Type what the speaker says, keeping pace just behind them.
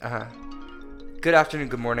Good afternoon,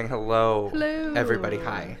 good morning, hello. Hello. Everybody,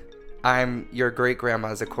 hi. I'm your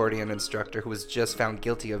great-grandma's accordion instructor who was just found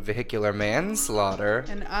guilty of vehicular manslaughter.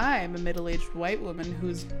 And I'm a middle-aged white woman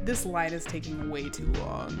this line is taking way too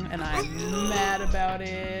long, and I'm mad about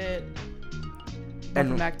it.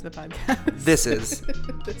 Welcome back to the podcast. This is...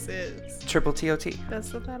 This is... Triple TOT. That's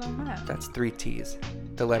the that on that. That's 3 T's.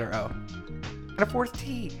 The letter O. And a 4th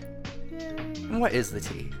T. Yay. And what is the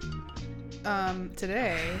T?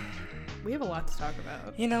 Today, we have a lot to talk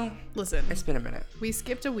about. You know, Listen. it's been a minute. We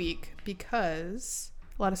skipped a week because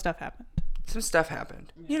a lot of stuff happened. Some stuff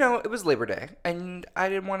happened. You know, it was Labor Day, and I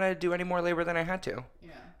didn't want to do any more labor than I had to.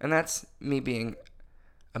 Yeah. And that's me being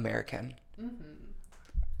American. Mm-hmm.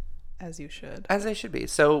 As you should. As I should be.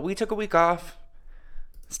 So we took a week off.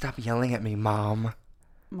 Stop yelling at me, Mom.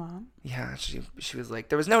 Mom? Yeah, she was like,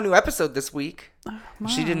 there was no new episode this week. Mom.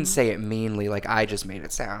 She didn't say it meanly like I just made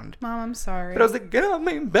it sound. Mom, I'm sorry. But I was like, get off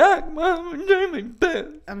my back, Mom. I'm doing my best.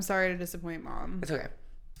 I'm sorry to disappoint Mom. It's okay.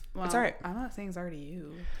 Well, it's all right. I'm not saying sorry to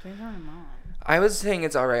you. I'm saying sorry to Mom. I was saying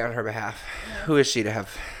it's all right on her behalf. Yeah. Who is she to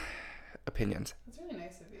have opinions? That's really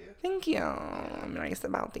nice of you. Thank you. I'm nice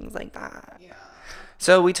about things like that. Yeah.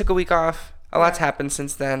 So we took a week off. A lot's happened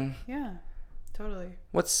since then. Yeah, totally.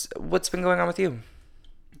 What's been going on with you?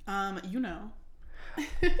 You know,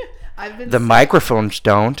 I've been. The microphones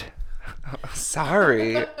don't.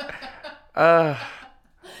 Sorry. I've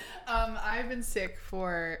been sick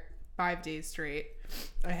for 5 days straight.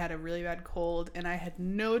 I had a really bad cold, and I had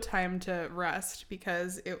no time to rest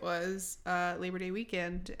because it was Labor Day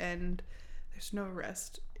weekend, and there's no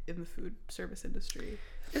rest in the food service industry.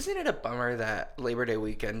 Isn't it a bummer that Labor Day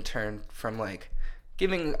weekend turned from like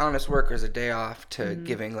giving honest workers a day off to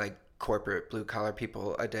giving like corporate blue collar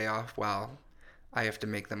people a day off while I have to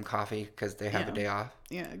make them coffee because they have a day off?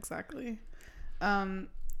 Yeah, exactly.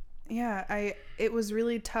 It was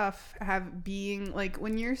really tough being like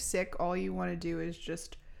when you're sick, all you want to do is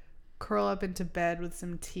just curl up into bed with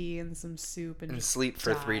some tea and some soup and just sleep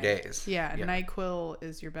for die. 3 days. Yeah, NyQuil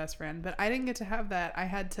is your best friend. But I didn't get to have that. I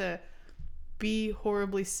had to be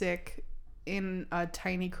horribly sick in a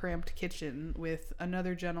tiny cramped kitchen with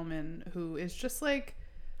another gentleman who is just like,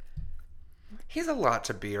 he's a lot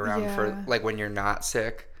to be around for like when you're not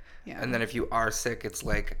sick. Yeah. And then if you are sick, it's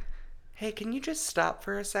like, hey, can you just stop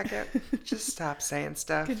for a second? Just stop saying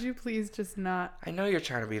stuff. Could you please just not? I know you're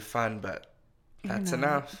trying to be fun, but that's You're not.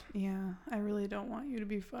 enough. Yeah, I really don't want you to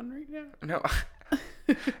be fun right now. No.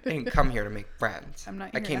 I didn't come here to make friends. I'm not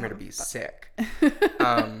I here came to here to have be fun. sick.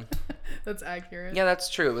 That's accurate. Yeah, that's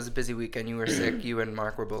true. It was a busy weekend. You were sick. You and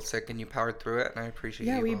Mark were both sick, and you powered through it, and I appreciate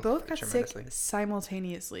you. Yeah, we both got sick tremendously.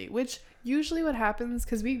 simultaneously, which usually what happens,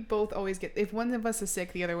 because we both always get, if one of us is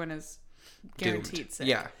sick, the other one is guaranteed Doomed. sick.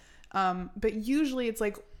 Yeah. But usually it's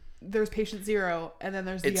like there's patient 0, and then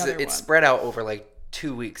there's the other one. It's spread out over like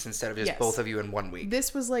 2 weeks instead of just both of you in 1 week.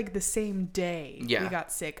 This was like the same day we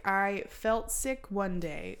got sick. I felt sick one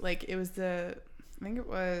day. Like it was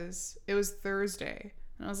it was Thursday.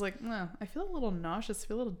 And I was like, I feel a little nauseous, I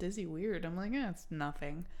feel a little dizzy, weird. I'm like, it's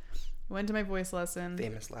nothing. Went to my voice lesson.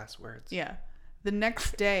 Famous last words. Yeah. The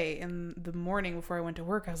next day in the morning before I went to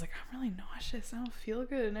work, I was like, I'm really nauseous. I don't feel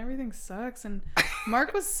good and everything sucks. And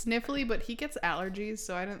Mark was sniffly, but he gets allergies,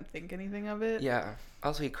 so I didn't think anything of it. Yeah.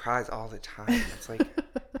 Also, he cries all the time. It's like,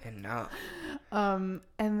 enough. And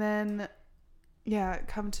then,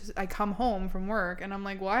 I come home from work and I'm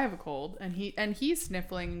like, well, I have a cold. And he's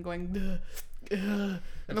sniffling and going, ugh, ugh.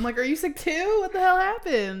 And I'm like, are you sick too? What the hell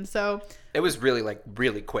happened? So it was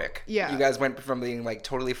really quick. Yeah. You guys went from being like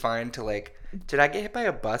totally fine to like, did I get hit by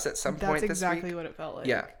a bus at some point this week? That's exactly what it felt like.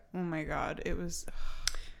 Yeah. Oh my God. It was,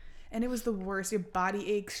 and it was the worst. Your body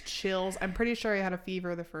aches, chills. I'm pretty sure I had a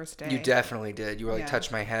fever the first day. You definitely did. You were like,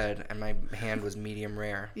 touched my head and my hand was medium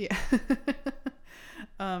rare. Yeah.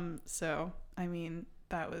 So, I mean,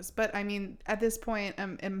 but I mean, at this point,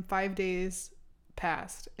 I'm 5 days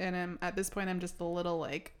past, and at this point, I'm just a little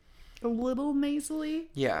nasally.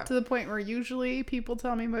 Yeah. To the point where usually people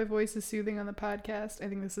tell me my voice is soothing on the podcast. I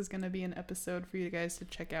think this is going to be an episode for you guys to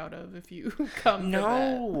check out of if you come.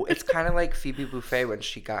 No, it's kind of like Phoebe Buffay when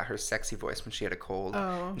she got her sexy voice when she had a cold.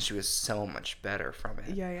 Oh. And she was so much better from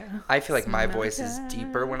it. Yeah. I feel like my voice is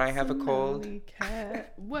deeper when I have a cold.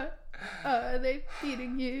 Cat, what are they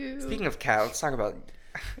feeding you? Speaking of cat, let's talk about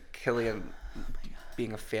Killian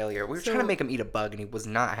being a failure. We were trying to make him eat a bug, and he was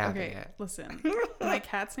not having it. Listen. My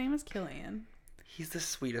cat's name is Killian. He's the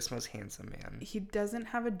sweetest, most handsome man. He doesn't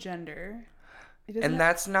have a gender. And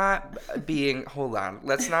that's not being, hold on,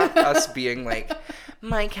 that's not us being like,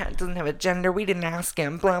 my cat doesn't have a gender, we didn't ask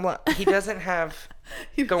him, blah, blah. He doesn't have,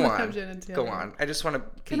 go on. I just want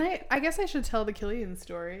to I guess I should tell the Killian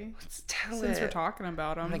story. Let's tell since we're talking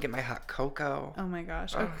about him. I'm going to get my hot cocoa. Oh my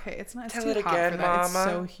gosh. Okay, it's not, it's tell too it hot again, for that. Mama.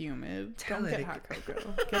 It's so humid. Don't get hot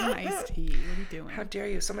cocoa. Get an iced tea. What are you doing? How dare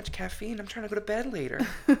you? So much caffeine. I'm trying to go to bed later.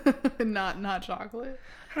 not chocolate.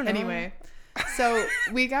 I don't know. Anyway. So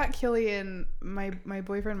we got Killian, my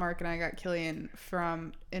boyfriend Mark and I got Killian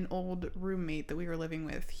from an old roommate that we were living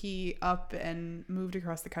with. He up and moved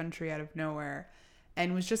across the country out of nowhere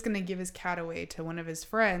and was just going to give his cat away to one of his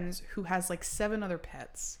friends who has like 7 other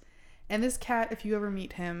pets. And this cat, if you ever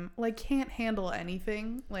meet him, like can't handle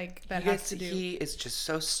anything like that has to do. He is just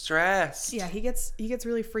so stressed. Yeah, he gets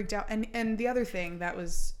really freaked out. And the other thing that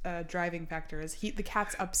was a driving factor is the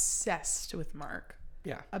cat's obsessed with Mark.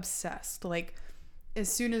 Yeah. Obsessed. Like,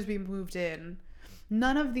 as soon as we moved in,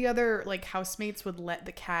 none of the other, like, housemates would let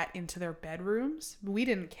the cat into their bedrooms. We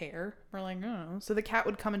didn't care. We're like, oh. So the cat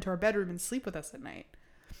would come into our bedroom and sleep with us at night.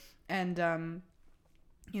 And,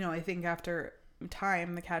 I think after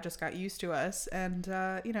time, the cat just got used to us. And,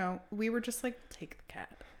 we were just like, take the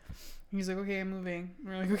cat. And he's like, okay, I'm moving. And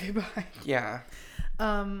we're like, okay, bye. Yeah.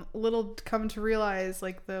 Little come to realize,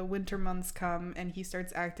 like, the winter months come and he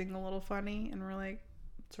starts acting a little funny. And we're like,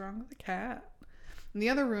 what's wrong with the cat? And the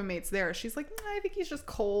other roommate's there. She's like, I think he's just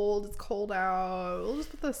cold. It's cold out. We'll just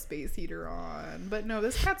put the space heater on. But no,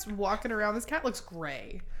 this cat's walking around. This cat looks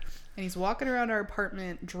gray. And he's walking around our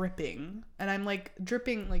apartment dripping. And I'm like,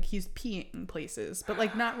 dripping like he's peeing places. But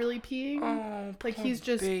like not really peeing. Oh, like he's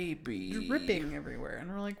just baby. dripping everywhere. And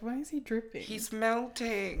we're like, why is he dripping? He's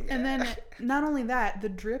melting. And then not only that, the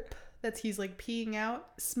drip that he's like peeing out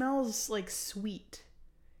smells like sweet.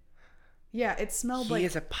 Yeah, it smelled like... He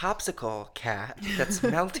is a popsicle cat that's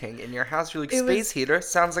melting in your house. You're like, space heater?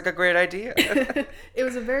 Sounds like a great idea. It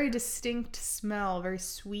was a very distinct smell, very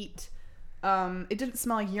sweet. It didn't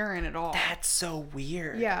smell like urine at all. That's so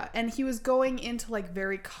weird. Yeah, and he was going into like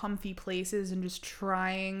very comfy places and just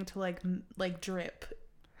trying to like drip.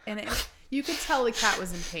 And you could tell the cat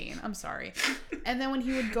was in pain. I'm sorry. And then when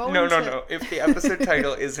he would go No. If the episode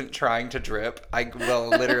title isn't trying to drip, I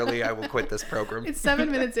will quit this program. It's 7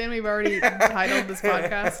 minutes in. We've already titled this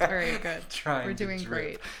podcast. All right, good. We're doing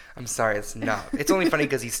great. I'm sorry. It's not. It's only funny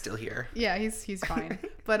because he's still here. Yeah, he's fine.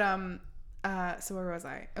 But so where was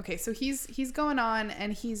I? Okay, so he's going on,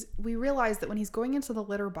 and we realize that when he's going into the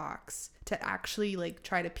litter box to actually like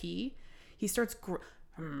try to pee, he starts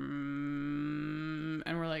and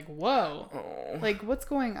we're like, whoa, like what's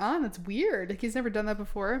going on? That's weird. Like he's never done that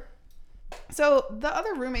before. So the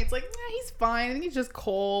other roommate's like, he's fine. I think he's just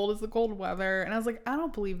cold. It's the cold weather. And I was like, I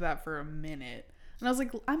don't believe that for a minute. And I was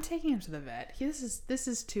like, I'm taking him to the vet. This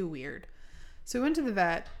is too weird. So we went to the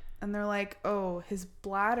vet. And they're like, oh, his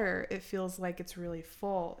bladder, it feels like it's really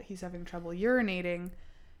full. He's having trouble urinating.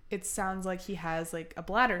 It sounds like he has like a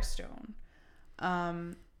bladder stone.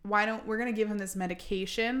 We're going to give him this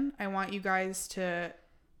medication. I want you guys to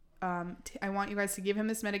give him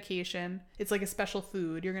this medication. It's like a special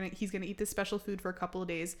food. He's going to eat this special food for a couple of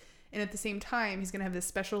days. And at the same time, he's going to have this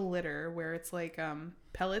special litter where it's like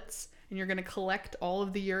pellets. And you're going to collect all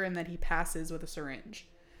of the urine that he passes with a syringe.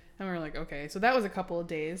 And we were like, okay. So that was a couple of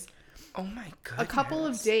days. Oh my goodness. A couple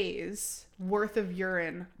of days worth of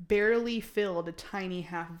urine barely filled a tiny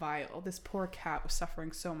half vial. This poor cat was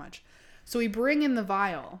suffering so much. So we bring in the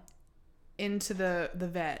vial into the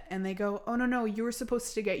vet and they go, oh no, you were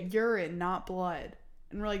supposed to get urine, not blood.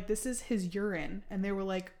 And we're like, this is his urine. And they were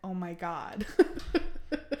like, oh my God.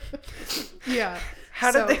 Yeah.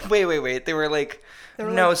 How did they... Wait. They were like,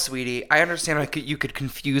 no, sweetie. I understand you could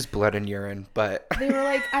confuse blood and urine, but... They were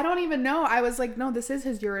like, I don't even know. I was like, no, this is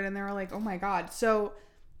his urine. And they were like, oh my God. So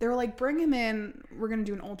they were like, bring him in. We're going to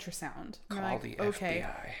do an ultrasound. Call the okay.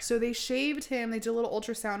 FBI. So they shaved him. They did a little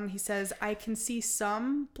ultrasound. And he says, I can see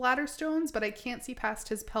some bladder stones, but I can't see past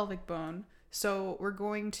his pelvic bone. So we're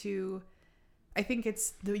going to... I think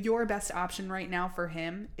it's your best option right now for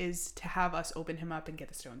him is to have us open him up and get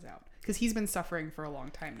the stones out. Because he's been suffering for a long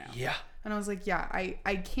time now. Yeah. And I was like, yeah,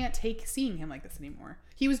 I can't take seeing him like this anymore.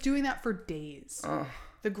 He was doing that for days.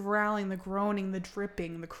 The growling, the groaning, the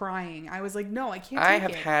dripping, the crying. I was like, no, I can't take it. I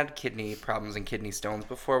have had kidney problems and kidney stones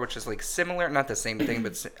before, which is like similar, not the same thing,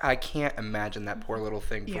 but I can't imagine that poor little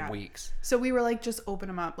thing for weeks. So we were like, just open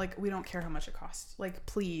him up. Like, we don't care how much it costs. Like,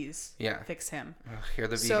 please fix him. Here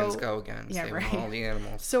the vegans go again. Yeah, saving right. all the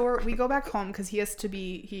animals. So we go back home because he has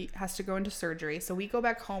to go into surgery. So we go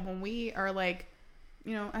back home and we are like,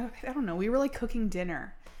 I don't know. We were like cooking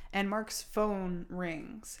dinner and Mark's phone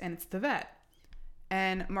rings and it's the vet.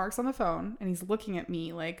 And Mark's on the phone and he's looking at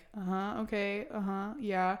me like, okay,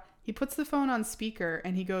 yeah. He puts the phone on speaker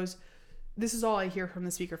and he goes, this is all I hear from the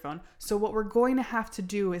speakerphone. So what we're going to have to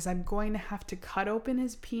do is I'm going to have to cut open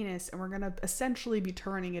his penis and we're going to essentially be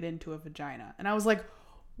turning it into a vagina. And I was like,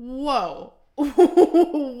 whoa.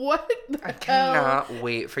 What the I cannot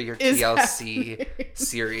wait for your TLC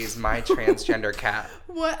series, My Transgender Cat.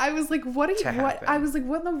 What? I was like, what I was like,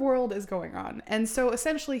 what in the world is going on? And so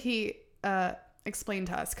essentially he explained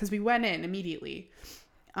to us, because we went in immediately,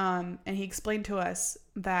 and he explained to us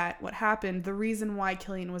that what happened, the reason why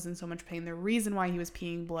Killian was in so much pain, the reason why he was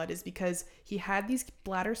peeing blood is because he had these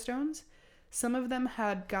bladder stones. Some of them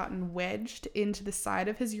had gotten wedged into the side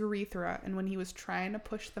of his urethra, and when he was trying to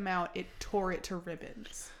push them out, it tore it to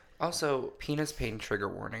ribbons. Also, penis pain trigger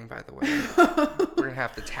warning, by the way. We're going to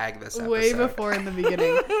have to tag this episode. Way before in the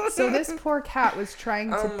beginning. So this poor cat was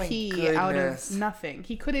trying to pee out of nothing.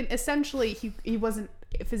 He couldn't, essentially, he wasn't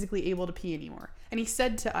physically able to pee anymore. And he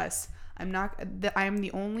said to us, I am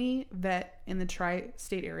the only vet in the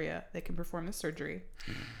tri-state area that can perform this surgery.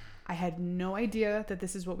 I had no idea that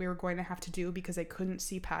this is what we were going to have to do because I couldn't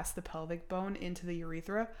see past the pelvic bone into the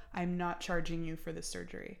urethra. I'm not charging you for this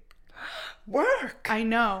surgery. Work! I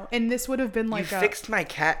know. And this would have been like you fixed my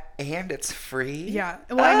cat and it's free? Yeah.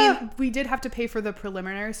 Well, I mean, we did have to pay for the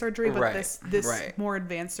preliminary surgery, but this more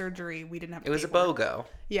advanced surgery, we didn't have to pay for. It was a BOGO.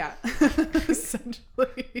 Yeah.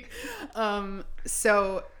 Essentially.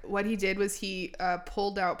 So what he did was he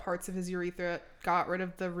pulled out parts of his urethra, got rid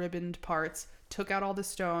of the ribboned parts, took out all the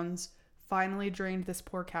stones, finally drained this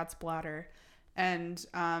poor cat's bladder, and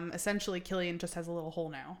essentially Killian just has a little hole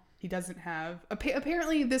now. He doesn't have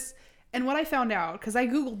apparently this, and what I found out, because I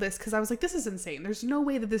googled this because I was like, this is insane, there's no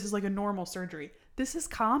way that this is like a normal surgery. This is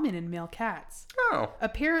common in male cats. Oh,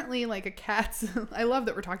 apparently like a cat's I love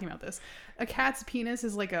that we're talking about this. A cat's penis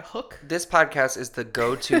is like a hook. This podcast is the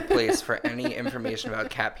go-to place for any information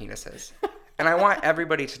about cat penises. And I want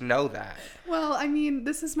everybody to know that. Well, I mean,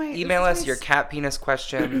 this is my... Email us your cat penis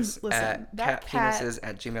questions at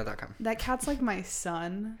catpenises@gmail.com. That cat's like my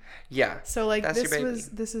son. Yeah. So like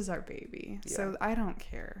this is our baby. Yeah. So I don't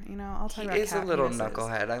care. You know, I'll talk about cat penises. He is a little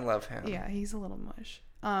knucklehead. I love him. Yeah, he's a little mush.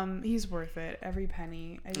 He's worth it. Every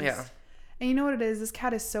penny. Yeah. And you know what it is? This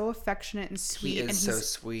cat is so affectionate and sweet. He is so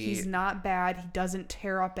sweet. He's not bad. He doesn't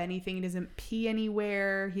tear up anything. He doesn't pee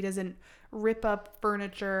anywhere. He doesn't rip up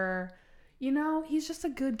furniture. You know, he's just a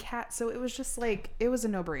good cat. So it was just like, it was a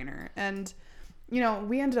no-brainer. And, you know,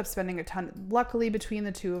 we ended up spending a ton. Luckily, between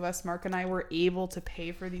the two of us, Mark and I were able to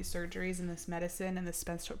pay for these surgeries and this medicine and this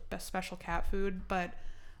special cat food. But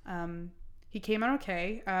he came out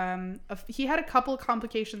okay. He had a couple of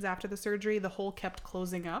complications after the surgery. The hole kept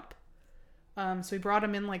closing up. So we brought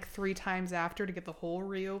him in like 3 times after to get the hole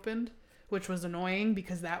reopened, which was annoying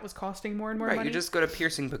because that was costing more and more money. Right, you just go to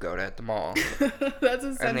Piercing Pagoda at the mall. That's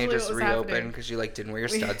essentially and they just what was reopen because you like didn't wear your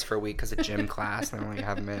studs for a week because of gym class, and then you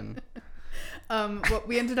have them in. What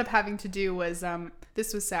we ended up having to do was,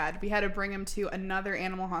 this was sad. We had to bring him to another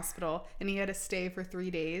animal hospital, and he had to stay for 3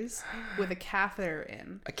 days with a catheter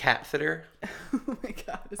in. A catheter? Oh my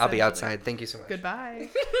God. I'll be outside. Thank you so much. Goodbye.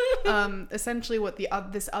 Essentially what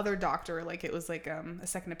this other doctor, like it was like a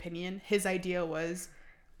second opinion, his idea was,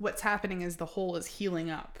 what's happening is the hole is healing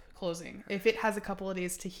up, closing. If it has a couple of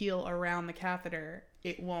days to heal around the catheter,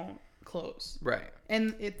 it won't close. Right.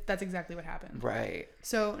 And that's exactly what happened. Right.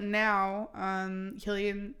 So now,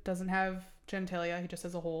 Killian doesn't have genitalia. He just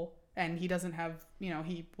has a hole. And he doesn't have,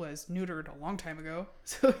 he was neutered a long time ago.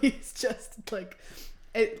 So he's just like,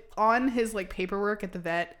 on his like paperwork at the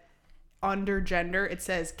vet, under gender, it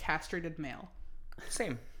says castrated male.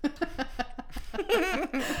 Same.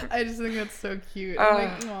 I just think that's so cute.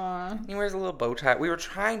 Like, aw. He wears a little bow tie. We were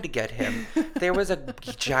trying to get him. There was a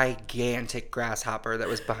gigantic grasshopper that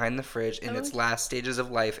was behind the fridge in its last stages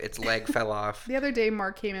of life. Its leg fell off. The other day,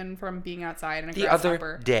 Mark came in from being outside, and a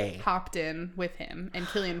grasshopper hopped in with him, and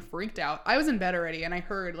Killian freaked out. I was in bed already, and I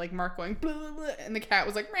heard like Mark going, blah, blah, blah, and the cat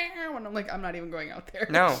was like, meow, and I'm like, I'm not even going out there.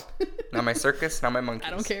 No, not my circus, not my monkeys.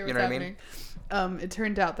 I don't care what's happening. I mean? It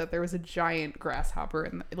turned out that there was a giant grasshopper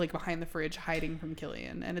like behind the fridge hiding from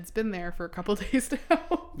Killian, and it's been there for a couple days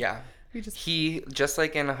now. Yeah. He just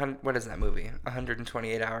like in what is that movie?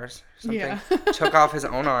 128 Hours or something. Yeah. Took off his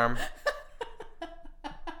own arm.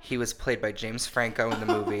 He was played by James Franco in the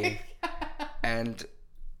movie. And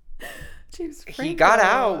James Franco. He got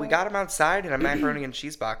out. We got him outside in a macaroni and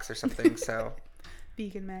cheese box or something, so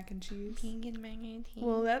vegan mac and cheese. Vegan mac and cheese.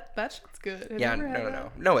 Well, that shit's good. Have yeah,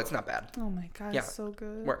 no, it's not bad. Oh my God, it's so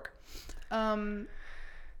good. Work.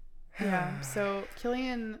 Yeah, so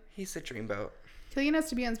Killian... He's a dreamboat. Killian has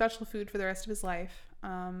to be on special food for the rest of his life.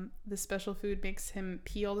 This special food makes him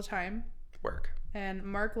pee all the time. Work. And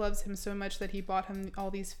Mark loves him so much that he bought him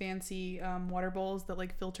all these fancy water bowls that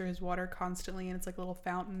like filter his water constantly, and it's like a little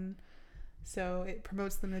fountain. So it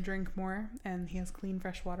promotes them to drink more, and he has clean,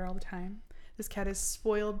 fresh water all the time. This cat is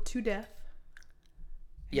spoiled to death.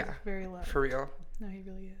 He's very loved. For real. No, he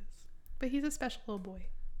really is. But he's a special little boy.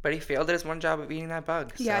 But he failed at his one job of eating that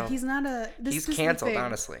bug. Yeah, so he's not a... He's canceled,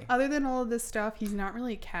 honestly. Other than all of this stuff, he's not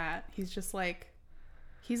really a cat. He's just like...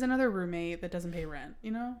 He's another roommate that doesn't pay rent,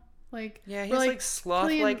 you know? Like... Yeah, he's like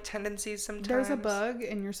sloth-like tendencies sometimes. There's a bug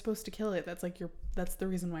and you're supposed to kill it. That's like That's the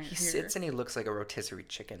reason why you're here. He sits and he looks like a rotisserie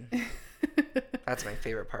chicken. That's my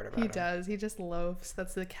favorite part about him. He does. He just loafs.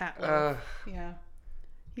 That's the cat loaf. Yeah.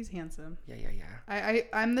 He's handsome. Yeah.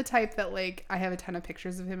 I'm the type that, like, I have a ton of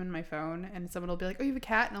pictures of him in my phone, and someone will be like, oh, you have a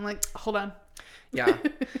cat? And I'm like, hold on. Yeah.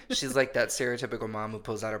 She's like that stereotypical mom who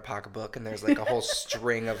pulls out her pocketbook, and there's, like, a whole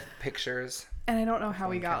string of pictures. And I don't know how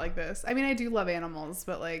we got like this. I mean, I do love animals,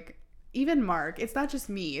 but, like, even Mark, it's not just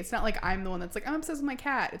me. It's not like I'm the one that's like, I'm obsessed with my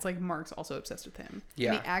cat. It's like Mark's also obsessed with him.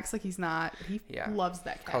 Yeah. And he acts like he's not. He loves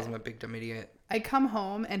that cat. Calls him a big dumb idiot. I come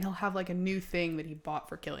home and he'll have like a new thing that he bought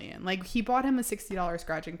for Killian. Like he bought him a $60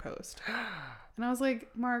 scratching post. And I was like,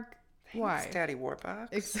 Mark, why? Thanks, Daddy Warbucks.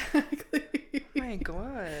 Exactly. My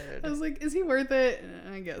God. I was like, is he worth it?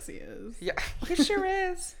 I guess he is. Yeah, he sure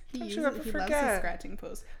is. He loves his scratching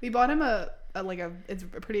post. We bought him it's a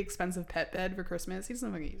pretty expensive pet bed for Christmas. He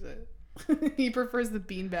doesn't fucking use it. He prefers the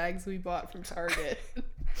bean bags we bought from Target.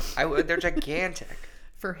 They're gigantic.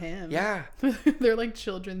 For him. Yeah. They're like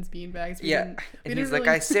children's bean bags. And he's like,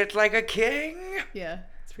 I sit like a king. Yeah,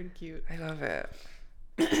 it's pretty cute. I love it.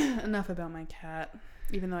 Enough about my cat.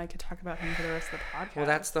 Even though I could talk about him for the rest of the podcast. Well,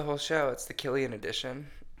 that's the whole show. It's the Killian edition.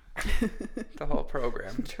 The whole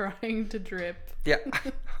program. Trying to drip. Yeah.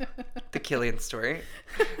 The Killian story.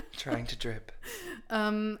 Trying to drip.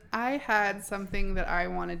 I had something that I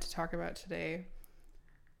wanted to talk about today,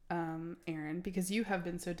 Aaron, because you have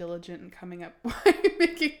been so diligent in coming up. Why are you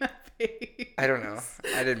making that face? I don't know.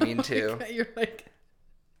 I didn't mean to. God, you're like...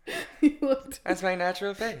 You looked That's my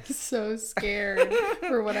natural face. So scared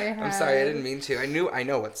for what I had. I'm sorry, I didn't mean to. I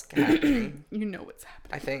know what's happening. You know what's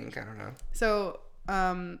happening. I think. I don't know. So,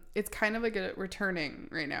 it's kind of like we're turning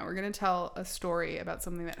right now. We're going to tell a story about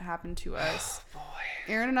something that happened to us. Oh,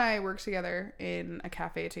 boy. Aaron and I work together in a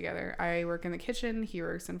cafe together. I work in the kitchen. He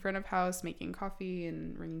works in front of house making coffee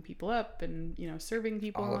and ringing people up and, serving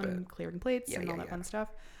people and clearing plates and all that fun stuff.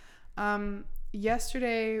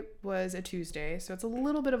 Yesterday was a Tuesday, so it's a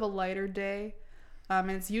little bit of a lighter day. And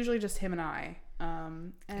it's usually just him and I.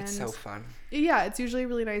 And it's so fun. Yeah, it's usually a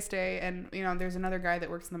really nice day. And, there's another guy that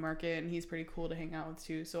works in the market and he's pretty cool to hang out with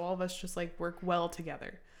too. So all of us just like work well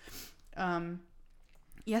together.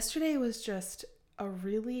 Yesterday was just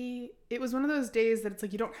it was one of those days that it's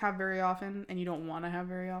like you don't have very often and you don't want to have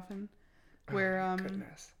very often. Where,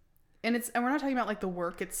 goodness. And we're not talking about like the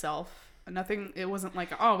work itself. Nothing, it wasn't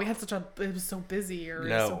like, it was so busy or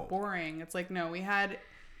it was so boring. It's like, no,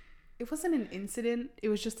 it wasn't an incident. It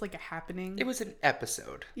was just like a happening. It was an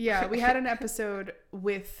episode. Yeah, we had an episode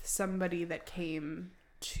with somebody that came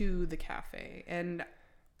to the cafe. And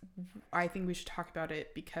I think we should talk about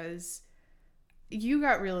it because you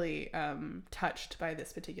got really touched by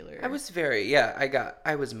this particular. I was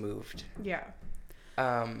I was moved. Yeah.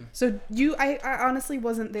 So I honestly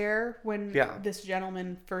wasn't there when this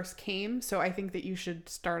gentleman first came, so I think that you should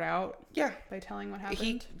start out by telling what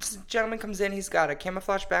happened. Gentleman comes in, he's got a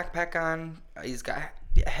camouflage backpack on, he's got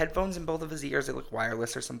headphones in both of his ears, they look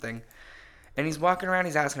wireless or something, and he's walking around,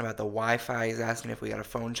 he's asking about the Wi-Fi, he's asking if we got a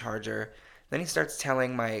phone charger. Then he starts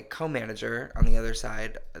telling my co-manager on the other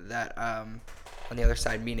side that,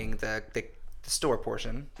 meaning the store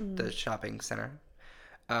portion, the shopping center,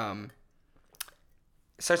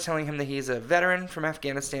 starts telling him that he's a veteran from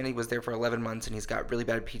Afghanistan. He was there for 11 months and he's got really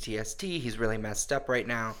bad PTSD. He's really messed up right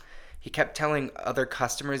now. He kept telling other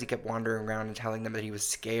customers, he kept wandering around and telling them that he was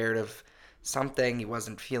scared of something. He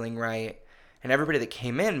wasn't feeling right. And everybody that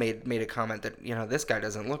came in made a comment that, this guy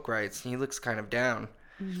doesn't look right. He looks kind of down.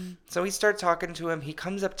 Mm-hmm. So we start talking to him. He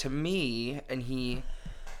comes up to me and he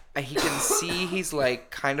can see he's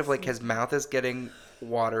like, kind of like his mouth is getting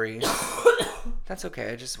watery. That's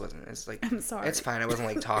okay. I just wasn't. It's like, I'm sorry. It's fine. I wasn't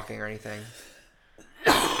like talking or anything.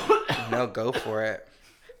 No, go for it.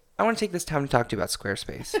 I want to take this time to talk to you about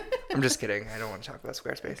Squarespace. I'm just kidding. I don't want to talk about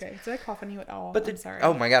Squarespace. Okay. Did I cough on you at all? I'm sorry.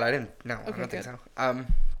 Oh my God. I didn't. No, okay, I don't think so.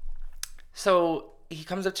 So he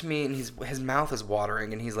comes up to me and his mouth is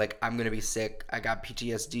watering and he's like, I'm going to be sick. I got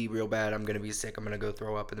PTSD real bad. I'm going to be sick. I'm going to go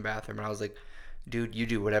throw up in the bathroom. And I was like, dude, you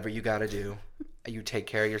do whatever you got to do. You take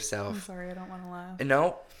care of yourself. I'm sorry. I don't want to laugh.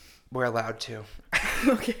 No. We're allowed to.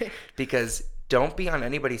 Okay. Because don't be on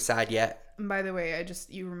anybody's side yet. And by the way,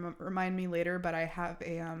 you remind me later, but I have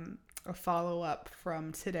a follow up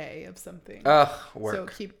from today of something. Work. So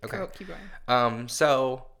keep going.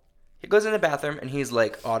 So he goes in the bathroom and he's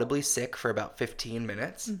like audibly sick for about 15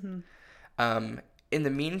 minutes. Mm-hmm. In the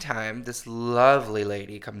meantime, this lovely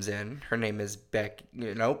lady comes in. Her name is Becky.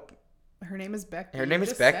 Nope. Her name is Becky. Her name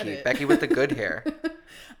is Becky. Becky with the good hair.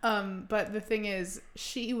 But the thing is,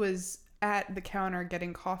 she was at the counter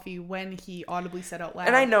getting coffee when he audibly said out loud.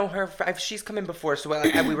 And I know her. She's come in before, so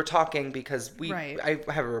we were talking because I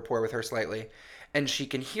have a rapport with her slightly. And she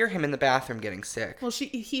can hear him in the bathroom getting sick. Well,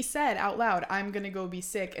 he said out loud, "I'm going to go be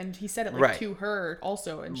sick." And he said it like to her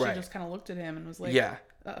also. And she just kind of looked at him and was like, yeah.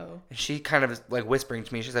 Uh-oh. And she kind of is like whispering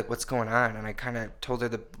to me. She's like, "What's going on?" And I kind of told her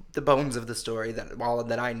the bones of the story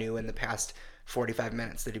that I knew in the past 45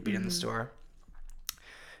 minutes that he'd been in the store.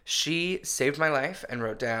 She saved my life and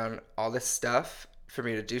wrote down all this stuff for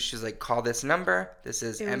me to do. She's like, "Call this number. This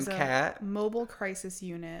is MCAT." Mobile crisis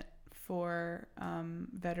unit for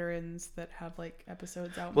veterans that have like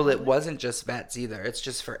episodes out. Well, it wasn't just vets either. It's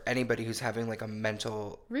just for anybody who's having like a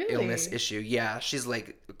mental illness issue. Yeah, she's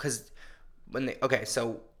like, because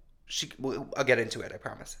I'll get into it, I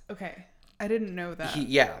promise. Okay. I didn't know that.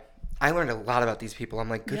 I learned a lot about these people. I'm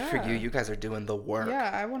like, good for you. You guys are doing the work. Yeah,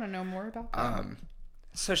 I want to know more about that.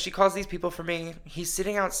 So she calls these people for me. He's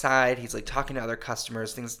sitting outside. He's like talking to other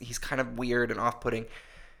customers. He's kind of weird and off-putting.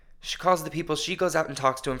 She calls the people. She goes out and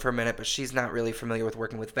talks to him for a minute, but she's not really familiar with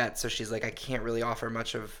working with vets. So she's like, I can't really offer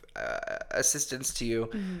much of assistance to you.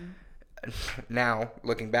 Mm-hmm. Now,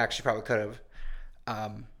 looking back, she probably could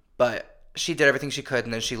have. But she did everything she could,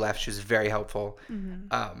 and then she left. She was very helpful.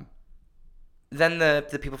 Mm-hmm. Then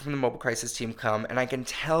the people from the mobile crisis team come, and I can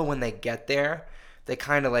tell when they get there, they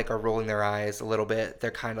kind of like are rolling their eyes a little bit.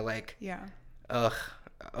 They're kind of like, ugh,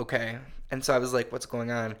 okay. And so I was like, what's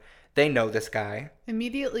going on? They know this guy.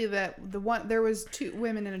 Immediately, there was 2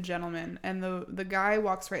 women and a gentleman, and the guy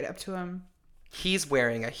walks right up to him. He's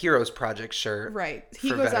wearing a Heroes Project shirt. Right.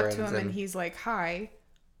 He goes up to him and he's like, "Hi,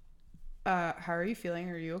 how are you feeling?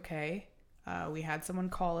 Are you okay? We had someone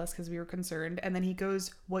call us because we were concerned." And then he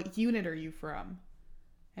goes, "What unit are you from?"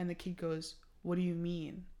 And the kid goes, "What do you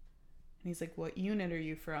mean?" And he's like, "What unit are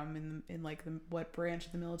you from? In like what branch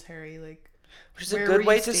of the military? Like." Which is a good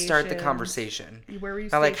way to start the conversation. Where were you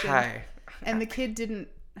stationed? Like, hi. And the kid didn't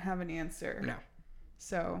have an answer. No.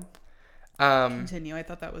 So, continue. I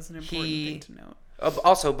thought that was an important thing to note.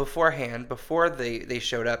 Also, before they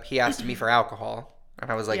showed up, he asked me for alcohol.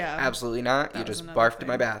 And I was like, absolutely not. You just barfed in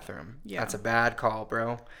my bathroom. Yeah. That's a bad call,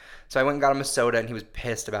 bro. So I went and got him a soda, and he was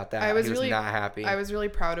pissed about that. He was not happy. I was really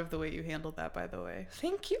proud of the way you handled that, by the way.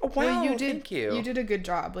 Thank you. Wow, thank you. You did a good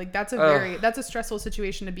job. Like, that's a stressful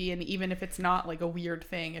situation to be in, even if it's not, like, a weird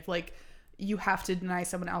thing. If, like, you have to deny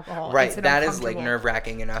someone alcohol. Right. That is, like,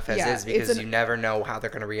 nerve-wracking enough as is, because you never know how they're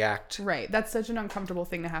going to react. Right. That's such an uncomfortable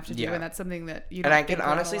thing to have to do, and that's something that you don't And I can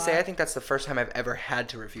honestly say I think that's the first time I've ever had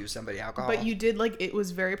to refuse somebody alcohol. But you did, like, it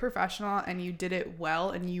was very professional, and you did it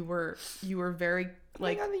well, and you were very...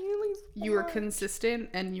 like, you were consistent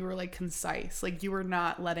and you were like concise. Like, you were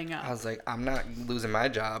not letting up. I was like, I'm not losing my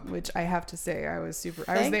job. Which I have to say, I was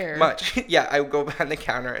there. Much. Yeah, I would go behind the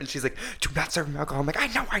counter and she's like, do not serve me alcohol. I'm like, I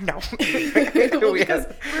know. Well, because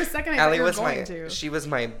for a second I thought you were going to. She was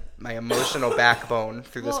my emotional backbone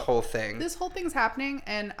through this whole thing. This whole thing's happening,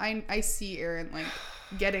 and I see Aaron like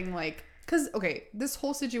getting like, because, okay, this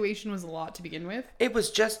whole situation was a lot to begin with. It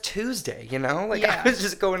was just Tuesday, you know? Like, I was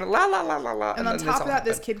just going la, la, la, la, la. And on top of that,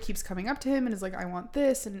 this kid keeps coming up to him and is like, I want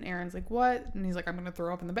this. And Aaron's like, what? And he's like, I'm going to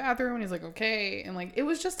throw up in the bathroom. And he's like, okay. And, like, it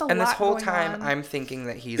was just a lot going on. And this whole time, I'm thinking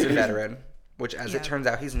that he's a veteran, which, as it turns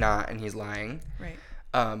out, he's not, and he's lying. Right.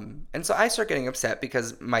 And so I start getting upset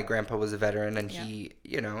because my grandpa was a veteran, and he,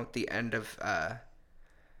 you know, at the end of...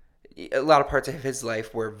 a lot of parts of his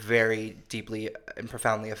life were very deeply and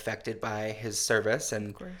profoundly affected by his service,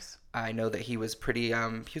 and I know that he was pretty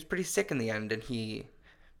sick in the end, and he,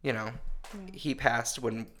 you know, he passed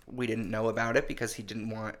when we didn't know about it because he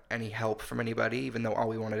didn't want any help from anybody, even though all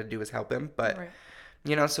we wanted to do was help him. But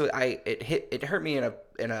you know, so it hurt me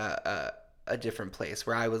in a different place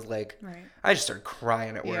where I was like, I just started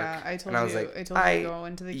crying at work. Yeah, I told you to go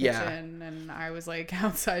into the kitchen, and I was like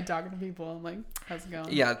outside talking to people. I'm like, how's it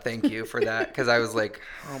going? Yeah, thank you for that, because I was like,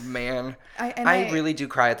 oh man, I really do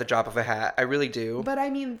cry at the drop of a hat. I really do. But I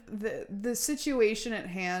mean, the situation at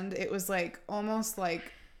hand, it was like almost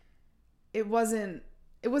like it wasn't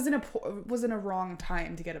a wrong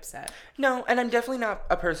time to get upset. No, and I'm definitely not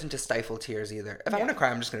a person to stifle tears either. If I want to cry,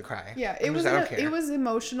 I'm just going to cry. Yeah, it was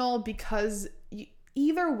emotional because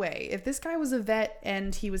either way, if this guy was a vet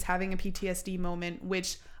and he was having a PTSD moment,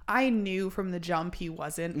 which I knew from the jump he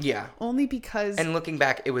wasn't. Yeah. Only because... And looking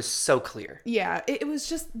back, it was so clear. Yeah. It was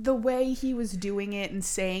just the way he was doing it and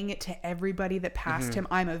saying it to everybody that passed him,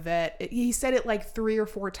 I'm a vet. He said it like 3 or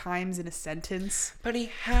 4 times in a sentence. But he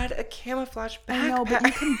had a camouflage backpack. I know, but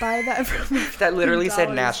you can buy that from that literally said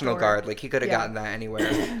National store. Guard. Like, he could have gotten that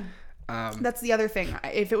anywhere. That's the other thing.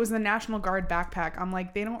 If it was the National Guard backpack, I'm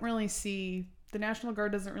like, they don't really see... The National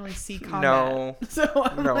Guard doesn't really see combat. No. So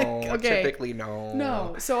I'm like, okay. Typically no.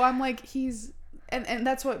 No. So I'm like, he's... And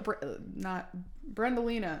that's what... Not...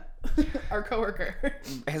 Brendalina, our coworker.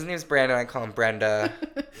 His name's Brandon. I call him Brenda.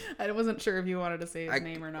 I wasn't sure if you wanted to say his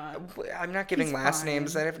name or not. I'm not giving last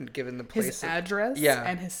names. I haven't given the place. His address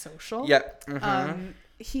and his social. Yep.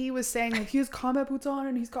 He was saying like he has combat boots on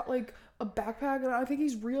and he's got like a backpack and I think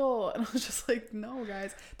he's real. And I was just like, no,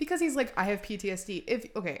 guys. Because he's like, I have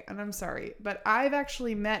PTSD. And I'm sorry, but I've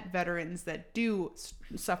actually met veterans that do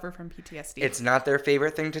suffer from PTSD. It's not their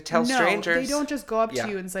favorite thing to tell strangers. They don't just go up to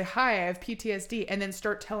you and say, hi, I have PTSD, and then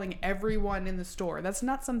start telling everyone in the store. That's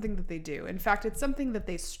not something that they do. In fact, it's something that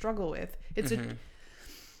they struggle with. It's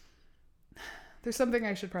There's something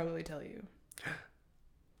I should probably tell you.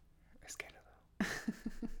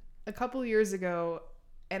 A couple years ago,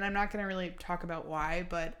 and I'm not going to really talk about why,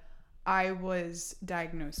 but I was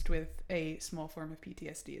diagnosed with a small form of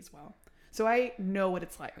PTSD as well. So I know what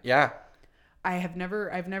it's like. Yeah. I've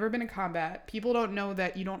never been in combat. People don't know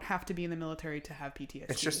that you don't have to be in the military to have PTSD.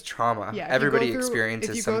 It's just trauma. Yeah. Everybody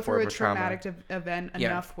experiences some form of trauma. If you go through a traumatic event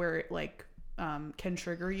enough where it like can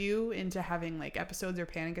trigger you into having like episodes or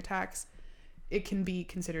panic attacks, it can be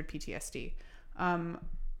considered PTSD.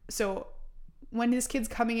 So when this kid's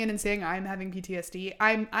coming in and saying I'm having PTSD,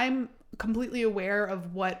 I'm completely aware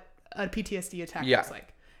of what a PTSD attack looks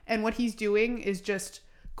like. And what he's doing is just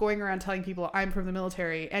going around telling people I'm from the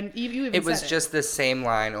military. And you even it was just the same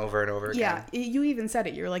line over and over again. Yeah, you even said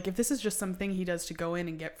it. You're like, if this is just something he does to go in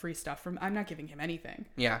and get free stuff from, I'm not giving him anything.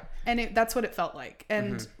 Yeah. And that's what it felt like.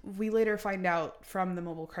 And we later find out from the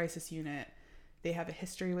mobile crisis unit, they have a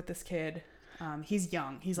history with this kid. He's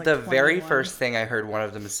young. He's like the 21. very first thing I heard one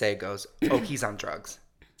of them say goes, "Oh, he's on drugs."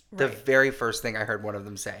 The very first thing I heard one of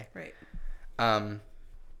them say. Right.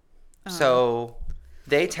 So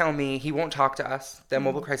they tell me he won't talk to us. The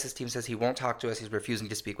mobile crisis team says he won't talk to us. He's refusing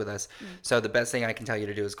to speak with us. So the best thing I can tell you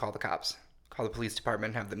to do is call the cops, call the police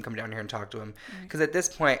department, have them come down here and talk to him. Because at this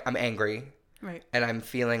point, I'm angry. Right. And I'm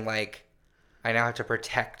feeling like I now have to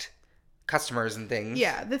protect customers and things.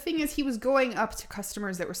 Yeah, the thing is he was going up to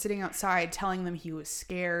customers that were sitting outside telling them he was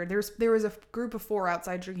scared. There was a group of 4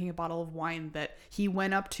 outside drinking a bottle of wine that he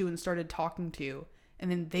went up to and started talking to, and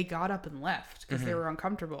then they got up and left because they were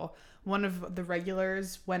uncomfortable. One of the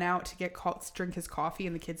regulars went out to drink his coffee,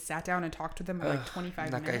 and the kids sat down and talked to them for like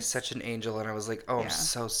 25 minutes. That guy's such an angel, and I was like, I'm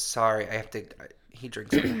so sorry. He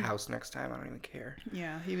drinks at the house next time. I don't even care.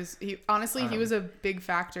 Yeah, he was a big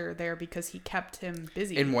factor there because he kept him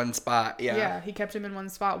busy. In one spot, yeah. Yeah, he kept him in one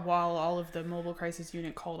spot while all of the mobile crisis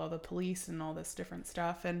unit called all the police and all this different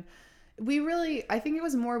stuff. And I think it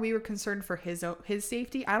was more we were concerned for his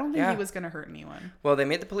safety. I don't think he was going to hurt anyone. Well, they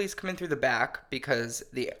made the police come in through the back because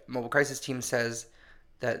the mobile crisis team says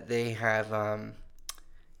that they have,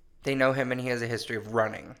 they know him and he has a history of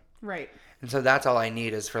running. Right. And so that's all I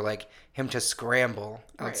need is for like him to scramble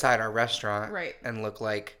outside our restaurant and look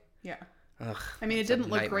like ugh, I mean, it didn't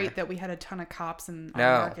look great that we had a ton of cops in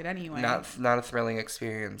our market anyway. Not a thrilling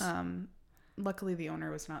experience. Luckily the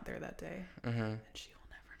owner was not there that day. And she will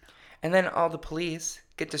never know. And then all the police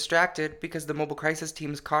get distracted because the mobile crisis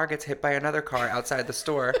team's car gets hit by another car outside the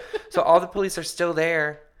store. So all the police are still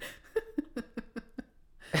there.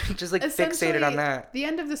 Just like fixated on that. The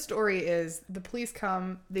end of the story is the police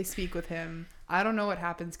come, they speak with him. I don't know what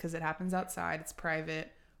happens because it happens outside. It's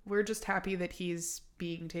private. We're just happy that he's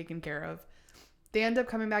being taken care of. They end up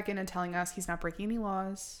coming back in and telling us he's not breaking any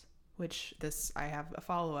laws, which I have a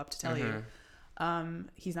follow-up to tell you.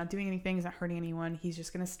 He's not doing anything. He's not hurting anyone. He's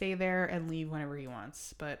just going to stay there and leave whenever he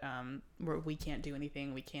wants. But we can't do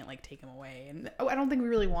anything. We can't like take him away. And I don't think we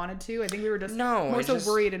really wanted to. I think we were just more so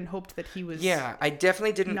worried and hoped that he was. Yeah, I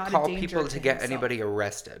definitely didn't call people to get anybody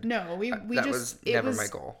arrested. No, that was never my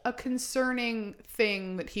goal. A concerning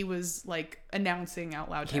thing that he was like announcing out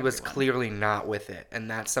loud to everyone. Was clearly not with it. And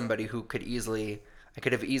that's somebody who I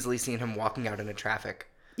could have easily seen him walking out into traffic.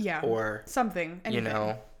 Yeah. Or something. Anything. You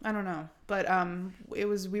know. I don't know. But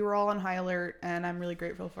we were all on high alert, and I'm really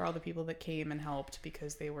grateful for all the people that came and helped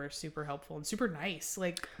because they were super helpful and super nice.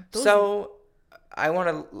 Like So I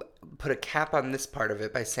want to put a cap on this part of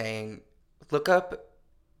it by saying look up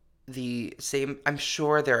the same. I'm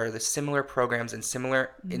sure there are the similar programs and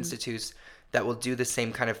similar institutes that will do the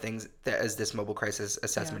same kind of things as this mobile crisis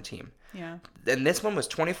assessment team. Yeah. And this one was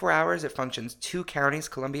 24 hours. It functions 2 counties,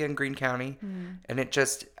 Columbia and Greene County. And it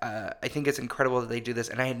just, I think it's incredible that they do this.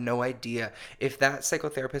 And I had no idea. If that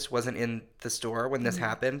psychotherapist wasn't in the store when this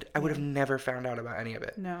happened, I would have never found out about any of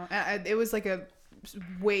it. No, it was like a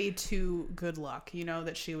way too good luck,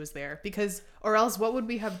 that she was there. Because, or else what would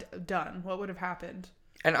we have done? What would have happened?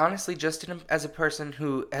 And honestly, just as a person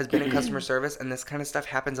who has been in customer service and this kind of stuff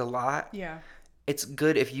happens a lot, it's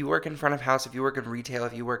good if you work in front of house, if you work in retail,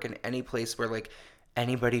 if you work in any place where like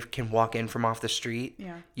anybody can walk in from off the street,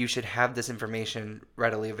 you should have this information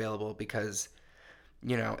readily available because,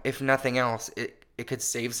 if nothing else, it could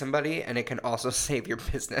save somebody and it can also save your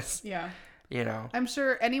business. Yeah. I'm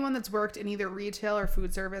sure anyone that's worked in either retail or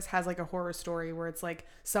food service has like a horror story where it's like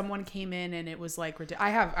someone came in and it was like I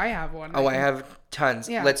have one. I have tons.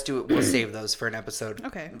 Yeah. Let's do it. We'll save those for an episode.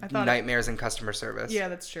 Okay. Nightmares in customer service. Yeah,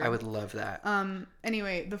 that's true. I would love that.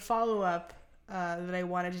 Anyway, the follow-up that I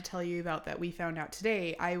wanted to tell you about that we found out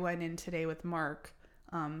today, I went in today with Mark.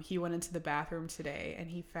 He went into the bathroom today and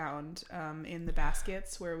he found in the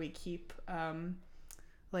baskets where we keep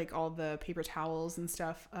like all the paper towels and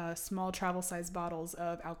stuff, small travel size bottles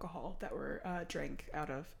of alcohol that were drank out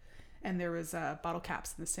of. And there was bottle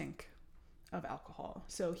caps in the sink of alcohol.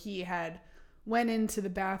 So he had went into the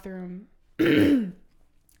bathroom,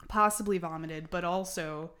 possibly vomited, but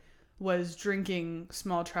also was drinking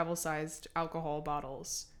small travel sized alcohol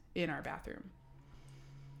bottles in our bathroom.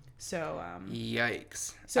 So,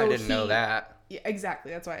 yikes. So I didn't know that. Yeah,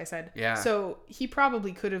 exactly. That's why I said. Yeah. So he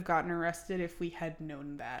probably could have gotten arrested if we had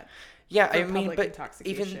known that. Yeah, I mean, but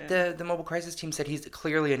even the mobile crisis team said he's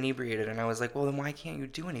clearly inebriated, and I was like, well, then why can't you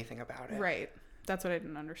do anything about it? Right. That's what I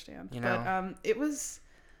didn't understand. But it was,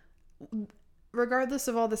 regardless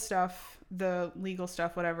of all the stuff, the legal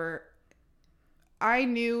stuff, whatever, I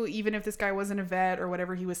knew even if this guy wasn't a vet or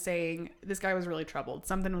whatever he was saying, this guy was really troubled.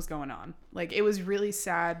 Something was going on. Like, it was really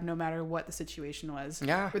sad no matter what the situation was.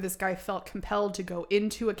 Yeah. Where this guy felt compelled to go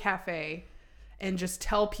into a cafe and just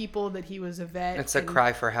tell people that he was a vet. It's a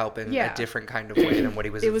cry for help in a different kind of way than what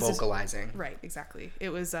he was vocalizing. Right, exactly. It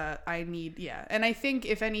was, And I think,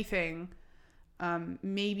 if anything,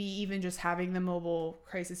 maybe even just having the mobile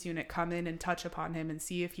crisis unit come in and touch upon him and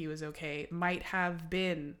see if he was okay might have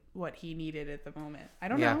been what he needed at the moment. I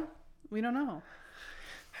don't know. We don't know.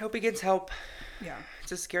 I hope he gets help. Yeah.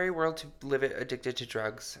 It's a scary world to live it addicted to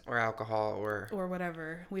drugs or alcohol or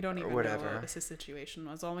whatever. We don't even know what his situation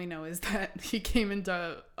was. All we know is that he came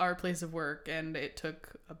into our place of work and it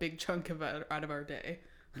took a big chunk of it out of our day.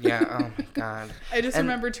 Yeah. Oh my God. I just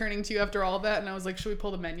remember turning to you after all that and I was like, should we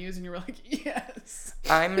pull the menus? And you were like, yes.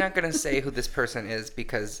 I'm not going to say who this person is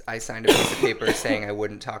because I signed a piece of paper saying I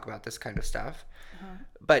wouldn't talk about this kind of stuff.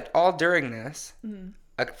 But all during this,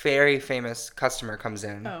 a very famous customer comes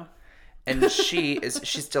in. Oh. And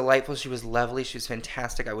she's delightful. She was lovely. She was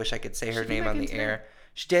fantastic. I wish I could say her name on the air.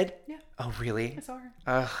 She did? Yeah. Oh, really? I saw her.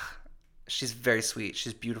 Ugh. She's very sweet.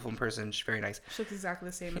 She's beautiful in person. She's very nice. She looks exactly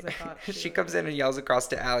the same as I thought. She comes in and yells across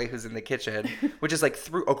to Allie, who's in the kitchen, which is like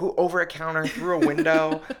over a counter, through a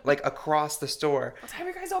window, like across the store. What time are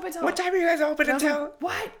you guys open until? What time are you guys open until? Like,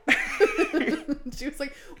 what? She was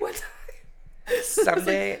like, what time?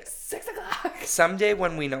 Someday, like 6 o'clock. Someday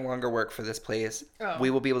when we no longer work for this place, we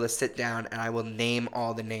will be able to sit down and I will name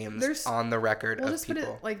all the names on the record of people. We'll just put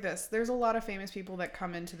it like this. There's a lot of famous people that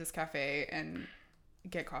come into this cafe and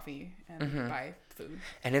get coffee and buy food.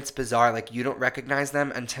 And it's bizarre. Like, you don't recognize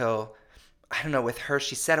them until, I don't know, with her,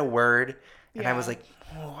 she said a word and I was like,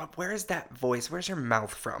 oh, where is that voice? Where's her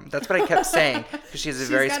mouth from? That's what I kept saying. Because she has a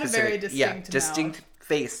very specific, distinct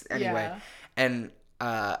face anyway. Yeah. And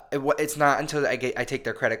it's not until I take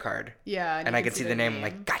their credit card. Yeah. And I can see the name. I'm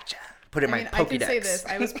like, gotcha. Put it in my Pokédex. I can say this.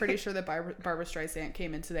 I was pretty sure that Barbara Streisand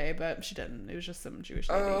came in today, but she didn't. It was just some Jewish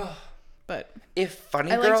lady. But if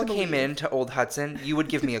Funny Girl came in to Old Hudson, you would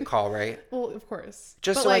give me a call, right? Well, of course.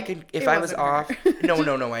 Just so I could, if I was off. No,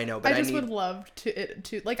 I know. But I just would love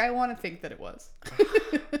to like, I want to think that it was.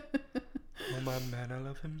 Oh my man, I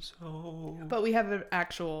love him so. But we have an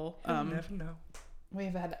actual. You'll never know. We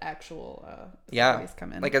have had actual celebrities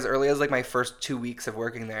come in. Like, as early as like my first 2 weeks of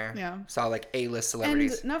working there. Yeah. Saw like A-list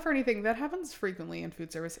celebrities. And not for anything, that happens frequently in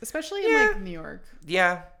food service, especially in like New York.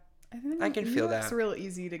 Yeah. I can feel that. It's real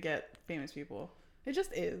easy to get famous people. It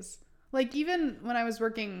just is. Like, even when I was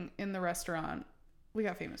working in the restaurant, we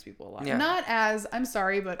got famous people a lot. Yeah. Not as, I'm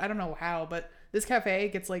sorry, but I don't know how, but this cafe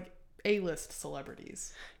gets like A-list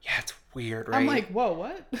celebrities. Yeah, it's weird, right? I'm like, whoa,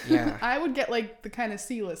 what? Yeah. I would get like the kind of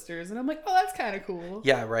C-listers, and I'm like, oh, that's kind of cool.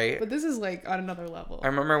 Yeah, right. But this is like on another level. I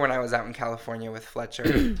remember when I was out in California with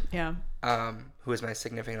Fletcher. Yeah. Who was my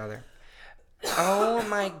significant other. Oh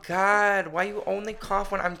my God! Why you only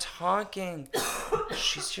cough when I'm talking?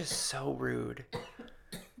 She's just so rude.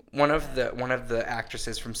 One of the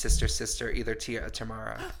actresses from Sister Sister, either Tia or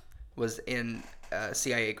Tamara, was in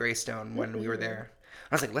CIA Greystone when we were there.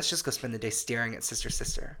 I was like, let's just go spend the day staring at Sister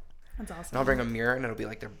Sister. That's awesome. And I'll bring a mirror and it'll be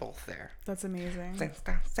like they're both there. That's amazing.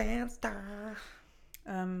 Sister.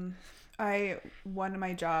 One of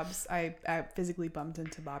my jobs, I physically bumped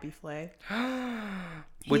into Bobby Flay.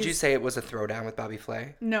 Would you say it was a throwdown with Bobby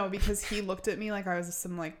Flay? No, because he looked at me like I was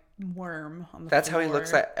some like worm on the That's floor. how he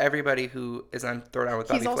looks at everybody who is on throwdown with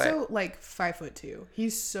Bobby Flay. He's also like 5'2".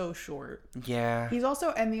 He's so short. Yeah. He's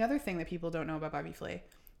also, and the other thing that people don't know about Bobby Flay,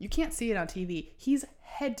 you can't see it on TV. He's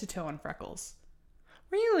head to toe in freckles.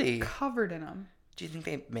 Really? Covered in them. Do you think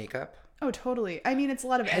they make up? Oh, totally. I mean, it's a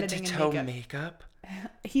lot of Head editing to and toe makeup. makeup?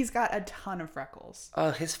 He's got a ton of freckles.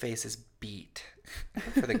 Oh, his face is beat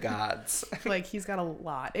for the gods. Like, he's got a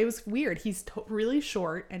lot. It was weird. He's really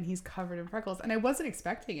short and he's covered in freckles, and I wasn't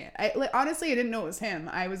expecting it. Honestly, I didn't know it was him.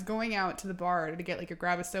 I was going out to the bar to get like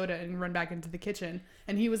grab a soda and run back into the kitchen,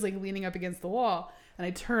 and he was like leaning up against the wall. And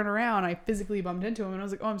I turned around, I physically bumped into him, and I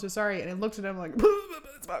was like, oh, I'm so sorry. And I looked at him like,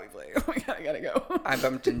 it's Bobby Flay. Oh my God, I gotta go. I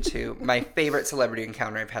bumped into my favorite celebrity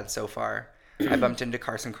encounter I've had so far. I bumped into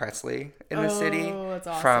Carson Kressley in the city. That's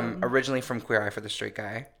awesome. Originally from Queer Eye for the Straight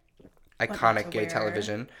Guy. Iconic gay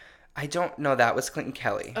television. I don't know, that was Clinton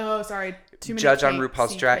Kelly. Oh, sorry. Too many Judge on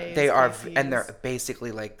RuPaul's Drag. They are, and they're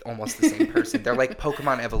basically like almost the same person. They're like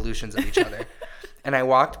Pokemon evolutions of each other. And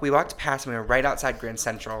we walked past him. We were right outside Grand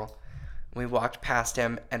Central. We walked past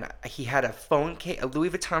him, and he had a Louis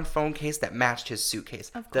Vuitton phone case that matched his suitcase.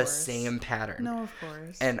 Of course. The same pattern. No, of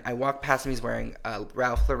course. And I walked past him. He's wearing a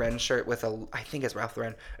Ralph Lauren shirt with I think it's Ralph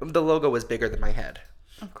Lauren. The logo was bigger than my head.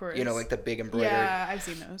 Of course. You know, like the big embroidered. Yeah, I've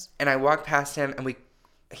seen those. And I walked past him, and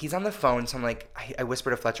he's on the phone, so I'm like, I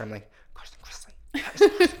whispered to Fletcher, I'm like, Carson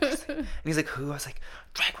Kressley. And he's like, who? I was like,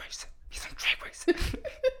 Drag Race. He's on Drag Race.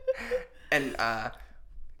 And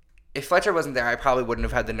if Fletcher wasn't there, I probably wouldn't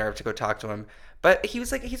have had the nerve to go talk to him. But he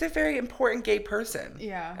was like, he's a very important gay person.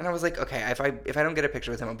 Yeah. And I was like, okay, if I don't get a picture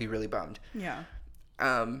with him, I'll be really bummed. Yeah.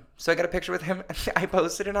 So I got a picture with him. I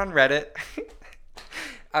posted it on Reddit,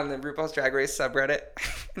 on the RuPaul's Drag Race subreddit.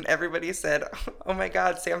 And everybody said, oh my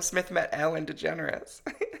God, Sam Smith met Ellen DeGeneres.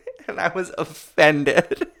 And I was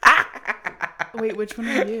offended. Wait, which one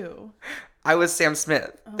are you? I was Sam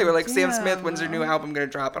Smith. They were like, Sam Smith, when's her new album going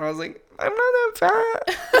to drop? And I was like, I'm not that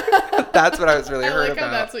fat. That's what I was really hurt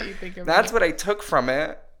about. That's what you think about. That's what I took from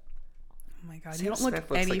it. Oh my God, Sam you don't Smith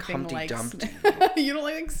look anything like Humpty like Dumpty. You don't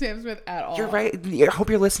like Sam Smith at all. You're right. I hope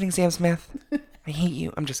you're listening, Sam Smith. I hate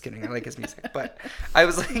you. I'm just kidding. I like his music, but I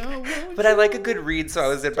was like, but I like a good read. So I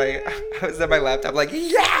was at my laptop, like,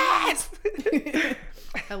 yes.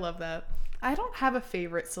 I love that. I don't have a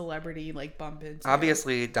favorite celebrity like bump into.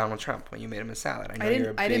 Obviously, Donald Trump when you made him a salad. I know you're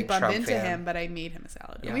a big I didn't bump Trump into fan. him, but I made him a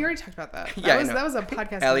salad. Yeah. We already talked about that. Yeah, that was a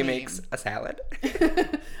podcast. Ellie name. makes a salad.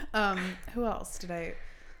 Who else did I?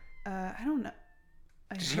 I don't know.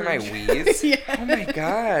 Did you hear my wheeze? Yeah. Oh my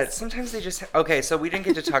God. Sometimes they just... Okay, so we didn't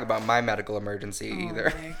get to talk about my medical emergency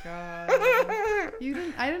either. Oh my God.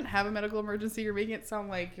 I didn't have a medical emergency. You're making it sound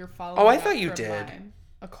like you're following. Oh, I thought you did. Mine.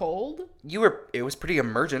 A cold? It was pretty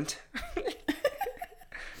emergent.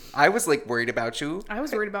 I was like worried about you. I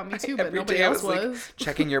was worried about me too, but Every nobody day else was. was. Like,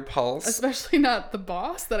 checking your pulse. Especially not the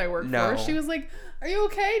boss that I work No. for. She was like, are you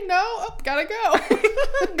okay? No? Oh, gotta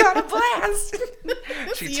go. Got a blast.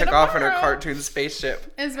 She took off in her cartoon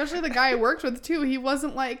spaceship. And especially the guy I worked with too. He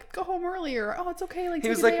wasn't like, go home earlier. Oh, it's okay. Like, he take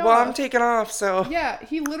was a like, day well, off. I'm taking off, so. Yeah,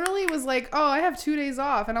 he literally was like, oh, I have 2 days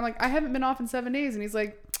off. And I'm like, I haven't been off in 7 days. And he's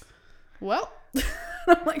like, well.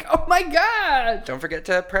 I'm like, oh my God. Don't forget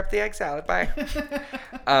to prep the egg salad. Bye.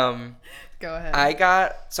 Go ahead.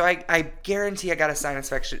 I guarantee I got a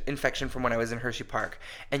sinus infection from when I was in Hershey Park.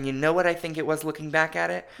 And you know what I think it was looking back at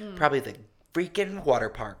it? Probably the freaking water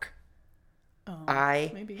park. Oh,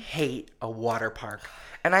 I maybe. hate a water park.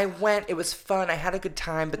 And I went, it was fun, I had a good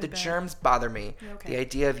time, but the germs bother me. Okay. The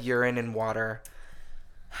idea of urine and water.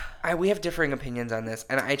 We have differing opinions on this,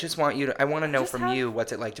 and I just want I want to know from you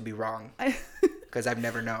what's it like to be wrong. Because I've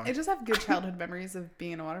never known. I just have good childhood memories of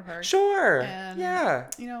being in a water park. Sure. And, yeah.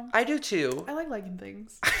 You know. I do too. I like liking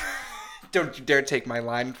things. Don't you dare take my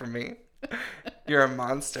line from me. You're a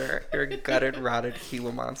monster. You're a gutted, rotted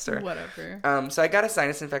Gila monster. Whatever. So I got a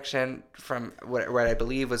sinus infection from what I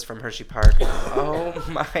believe was from Hershey Park. Oh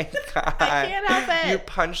my God. I can't help it. You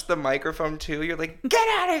punched the microphone too. You're like, get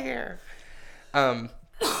out of here.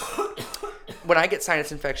 When I get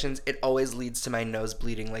sinus infections, it always leads to my nose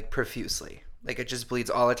bleeding like profusely. Like it just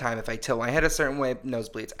bleeds all the time. If I tilt my head a certain way, nose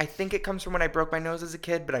bleeds. I think it comes from when I broke my nose as a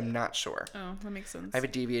kid, but I'm not sure. Oh, that makes sense. I have a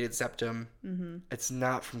deviated septum. Mm-hmm. It's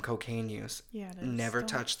not from cocaine use. Yeah, it is. Never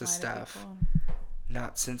touched the stuff.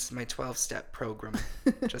 Not since my 12-step program.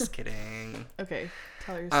 Just kidding. Okay,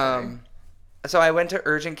 tell your story. So I went to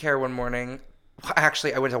urgent care one morning.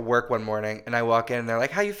 Actually, I went to work one morning, and I walk in, and they're like,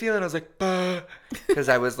 how you feeling? I was like, bah, because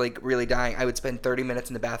I was, like, really dying. I would spend 30 minutes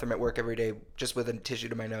in the bathroom at work every day just with a tissue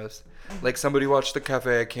to my nose. Like, somebody watch the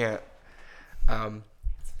cafe, I can't.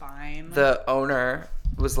 It's fine. The owner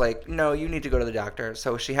was like, no, you need to go to the doctor.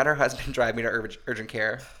 So she had her husband drive me to urgent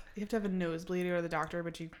care. You have to have a nosebleed to go to the doctor,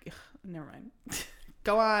 but you... Never mind.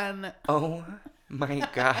 Go on. Oh, my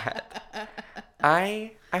God.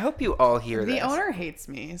 I hope you all hear this. The owner hates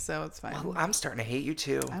me, so it's fine. Well, I'm starting to hate you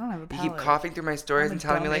too. I don't have a palate. You keep coughing through my stories and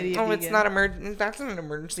telling me like, oh, it's not emergency. That's not an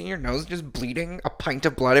emergency. Your nose is just bleeding. A pint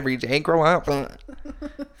of blood every day. Grow up.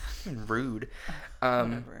 Rude.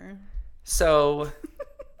 Whatever. So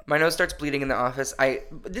my nose starts bleeding in the office.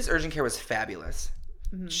 This urgent care was fabulous.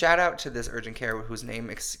 Mm-hmm. Shout out to this urgent care whose name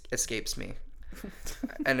escapes me.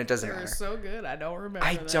 And it doesn't matter. They were so good. I don't remember.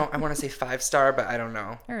 I want to say 5-star, but I don't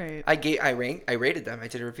know. All right. I rated them. I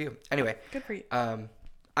did a review. Anyway. Good for you.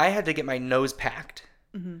 I had to get my nose packed,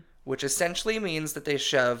 which essentially means that they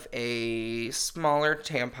shove a smaller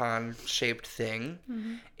tampon-shaped thing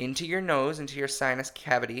into your nose, into your sinus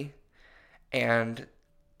cavity, and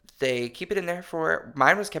they keep it in there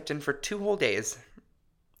mine was kept in for 2 whole days.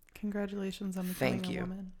 Congratulations on becoming a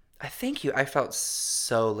woman. Thank you. I felt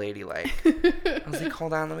so ladylike. I was like,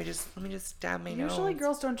 hold on, let me just stab my nose. Usually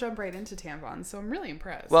girls don't jump right into tampons, so I'm really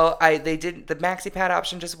impressed. Well, they did. The maxi pad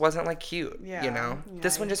option just wasn't like cute. Yeah. You know? Yeah,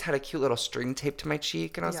 this one just had a cute little string taped to my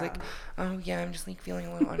cheek, and I was like, oh yeah, I'm just like feeling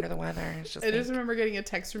a little under the weather. It's just I just remember getting a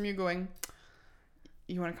text from you going,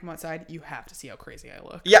 you want to come outside? You have to see how crazy I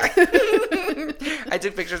look. Yeah. I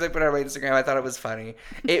took pictures, I put it on my Instagram. I thought it was funny.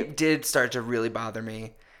 It did start to really bother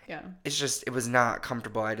me. Yeah. It was not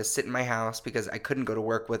comfortable. I had to sit in my house because I couldn't go to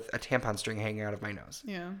work with a tampon string hanging out of my nose.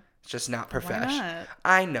 Yeah. It's just not profesh. Why not?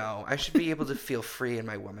 I know. I should be able to feel free in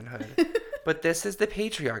my womanhood. But this is the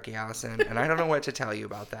patriarchy, Allison, and I don't know what to tell you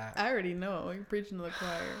about that. I already know. You're preaching to the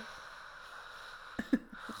choir.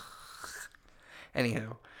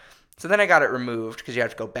 Anywho. So then I got it removed because you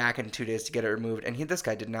have to go back in 2 days to get it removed. And this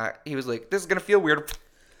guy did not. He was like, this is going to feel weird.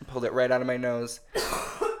 Pulled it right out of my nose.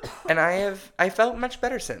 And I felt much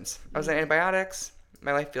better since. I was on antibiotics.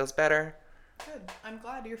 My life feels better. Good. I'm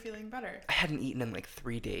glad you're feeling better. I hadn't eaten in like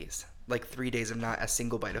 3 days. Like 3 days of not a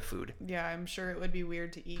single bite of food. Yeah, I'm sure it would be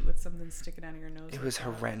weird to eat with something sticking out of your nose. It was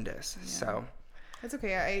horrendous. Yeah. So. That's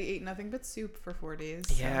okay. I ate nothing but soup for 4 days.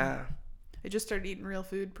 Yeah. So I just started eating real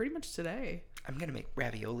food pretty much today. I'm going to make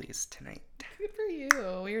raviolis tonight. Good for you.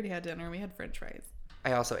 We already had dinner. We had french fries.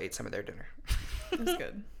 I also ate some of their dinner. It was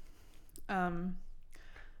good.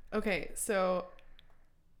 Okay, so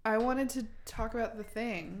I wanted to talk about the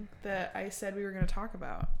thing that I said we were going to talk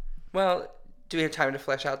about. Well, do we have time to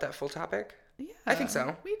flesh out that full topic? Yeah. I think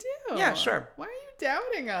so. We do. Yeah, sure. Why are you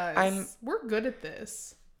doubting us? We're good at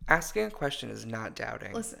this. Asking a question is not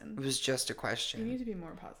doubting. Listen. It was just a question. You need to be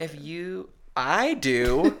more positive. I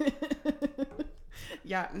do.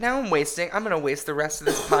 Yeah. Now I'm going to waste the rest of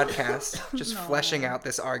this podcast just fleshing out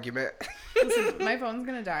this argument. Listen, my phone's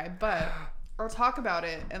going to die, but I'll talk about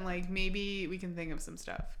it and like maybe we can think of some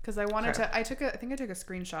stuff. Because I wanted to, I think I took a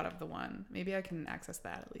screenshot of the one. Maybe I can access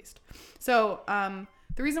that at least. So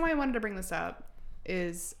the reason why I wanted to bring this up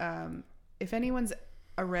is if anyone's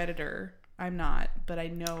a Redditor, I'm not, but I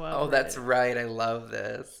know of Reddit. That's right. I love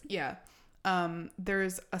this. Yeah.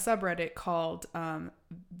 There's a subreddit called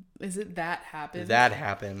is it That Happened? That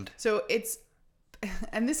Happened. So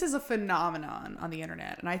and this is a phenomenon on the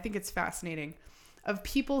internet, and I think it's fascinating, of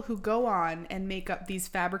people who go on and make up these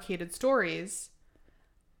fabricated stories.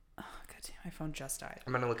 Oh, God damn, my phone just died.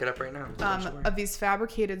 I'm going to look it up right now. Of these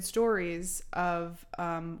fabricated stories of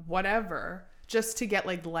whatever, just to get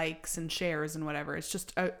like likes and shares and whatever. It's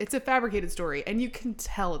just it's a fabricated story, and you can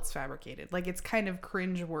tell it's fabricated. Like, it's kind of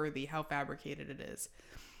cringeworthy how fabricated it is.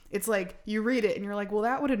 It's like you read it and you're like, well,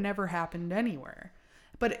 that would have never happened anywhere.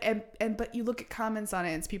 But you look at comments on it,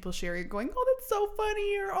 and it's people sharing, going, oh, that's so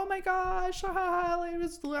funny, or oh my gosh, I'm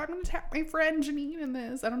gonna tag my friend Janine in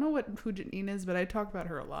this. I don't know who Janine is, but I talk about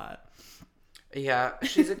her a lot. Yeah,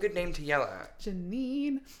 she's a good name to yell at.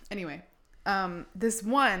 Janine. Anyway, This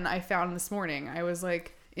one I found this morning. I was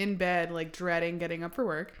like in bed, like dreading getting up for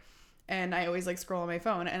work. And I always like scroll on my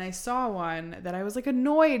phone. And I saw one that I was like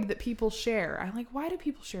annoyed that people share. I'm like, why do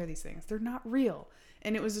people share these things? They're not real.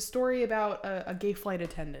 And it was a story about a gay flight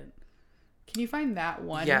attendant. Can you find that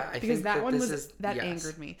one? Yeah, I because think that one was yes.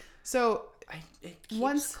 angered me. So it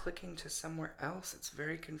keeps clicking to somewhere else. It's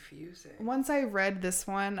very confusing. Once I read this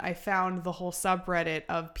one, I found the whole subreddit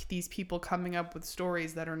of these people coming up with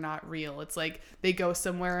stories that are not real. It's like they go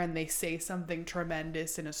somewhere and they say something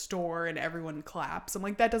tremendous in a store and everyone claps. I'm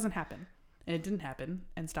like, that doesn't happen. And it didn't happen.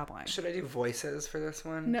 And stop lying. Should I do voices for this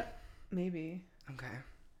one? No, maybe. Okay.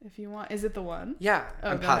 If you want. Is it the one? Yeah,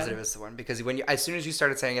 I'm positive it's the one. Because as soon as you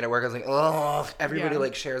started saying it at work, I was like, oh, everybody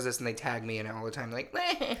like shares this and they tag me in it all the time. Like,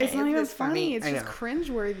 it's not even funny. It's just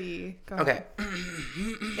cringeworthy. Okay.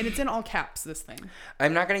 And it's in all caps, this thing.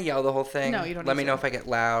 I'm not going to yell the whole thing. No, you don't. Let me know if I get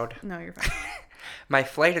loud. No, you're fine. My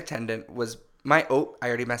flight attendant was... I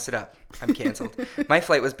already messed it up. I'm canceled. My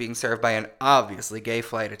flight was being served by an obviously gay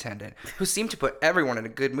flight attendant who seemed to put everyone in a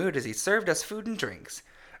good mood as he served us food and drinks.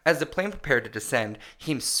 As the plane prepared to descend, he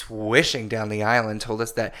came swishing down the aisle and told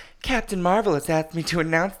us that Captain Marvel has asked me to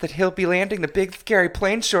announce that he'll be landing the big scary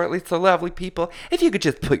plane shortly, so lovely people, if you could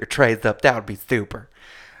just put your trays up, that would be super.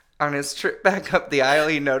 On his trip back up the aisle,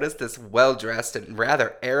 he noticed this well-dressed and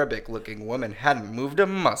rather Arabic-looking woman hadn't moved a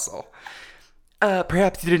muscle.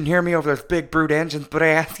 Perhaps you didn't hear me over those big brute engines, but I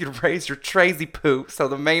asked you to raise your traysy poop so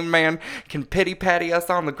the main man can pity-patty us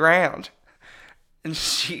on the ground. And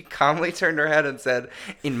she calmly turned her head and said,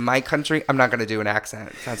 in my country, I'm not going to do an accent.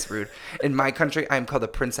 It sounds rude. In my country, I am called a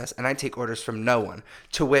princess, and I take orders from no one.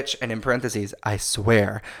 To which, and in parentheses, I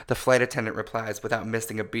swear, the flight attendant replies without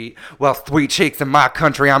missing a beat, well, sweet cheeks, in my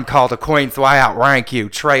country, I'm called a queen, so I outrank you.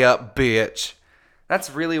 Tray up, bitch.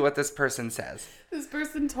 That's really what this person says. This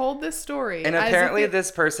person told this story. And apparently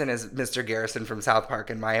this person is Mr. Garrison from South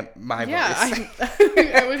Park in my voice. I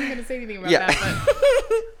wasn't going to say anything about that,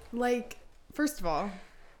 but like... First of all,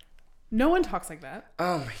 no one talks like that.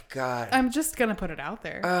 Oh my God. I'm just going to put it out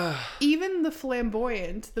there. Even the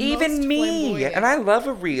flamboyant. Even me. And I love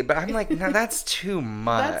a read, but I'm like, no, that's too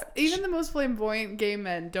much. Even the most flamboyant gay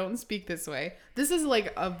men don't speak this way. This is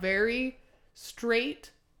like a very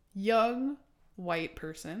straight, young, white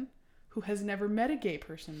person who has never met a gay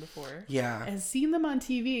person before. Yeah. Has seen them on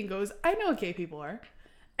TV and goes, I know what gay people are.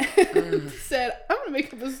 And said, I'm going to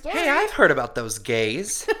make up a story. Hey, I've heard about those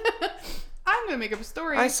gays. I'm going to make up a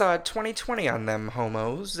story. I saw 2020 on them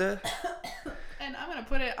homos. And I'm going to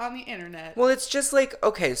put it on the internet. Well, it's just like,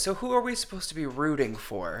 okay, so who are we supposed to be rooting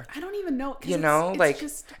for? I don't even know. You know, it's like,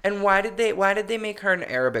 just... and why did they make her an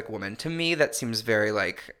Arabic woman? To me, that seems very,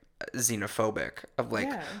 like, xenophobic. Of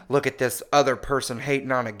like, look at this other person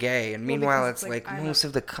hating on a gay. And meanwhile, it's like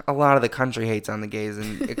a lot of the country hates on the gays.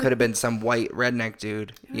 And it could have been some white redneck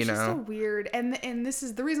dude, you know? It's just so weird. And this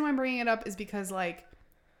is, the reason why I'm bringing it up is because, like,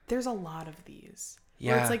 there's a lot of these.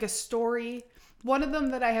 Yeah. Where it's like a story. One of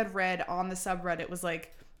them that I had read on the subreddit was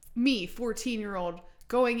like me, 14-year-old,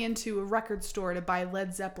 going into a record store to buy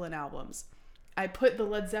Led Zeppelin albums. I put the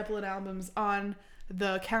Led Zeppelin albums on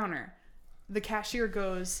the counter. The cashier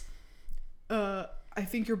goes, I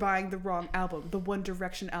think you're buying the wrong album. The One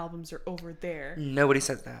Direction albums are over there. Nobody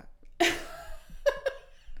says that.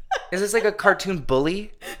 Is this like a cartoon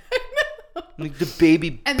bully? Like the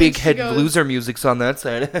baby big head goes, loser music's on that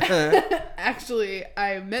side. Actually,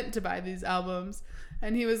 I meant to buy these albums.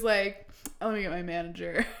 And he was like, let me get my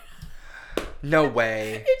manager. No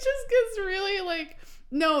way. It just gets really like,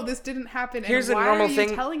 no, this didn't happen. Here's and why a normal are you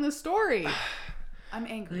thing. Telling the story? I'm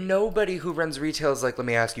angry. Nobody who runs retail is like, let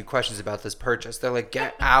me ask you questions about this purchase. They're like,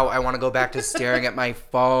 get out. I want to go back to staring at my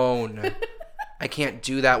phone. I can't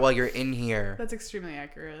do that while you're in here. That's extremely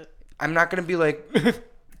accurate. I'm not going to be like...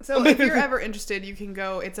 So if you're ever interested, you can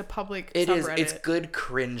go. It's a public subreddit. It's good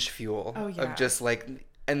cringe fuel. Oh, yeah. Of just like...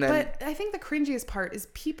 And then, but I think the cringiest part is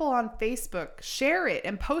people on Facebook share it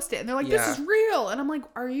and post it, and they're like, "This is real," and I'm like,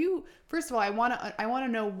 "Are you?" First of all, I want to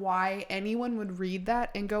know why anyone would read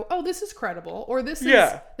that and go, "Oh, this is credible," or "This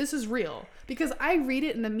is real," because I read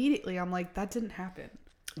it and immediately I'm like, "That didn't happen."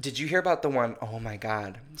 Did you hear about the one? Oh my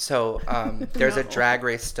God! So there's a Drag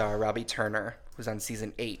Race star, Robbie Turner, who's on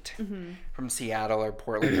season 8 from Seattle or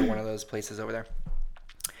Portland or one of those places over there.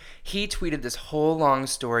 He tweeted this whole long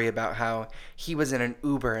story about how he was in an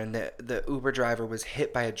Uber and the Uber driver was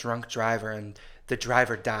hit by a drunk driver and the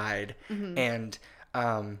driver died. And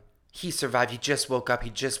he survived. He just woke up.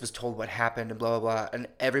 He just was told what happened and blah, blah, blah. And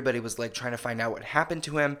everybody was like trying to find out what happened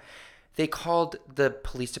to him. They called the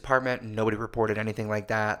police department. Nobody reported anything like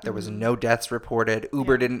that. There was no deaths reported.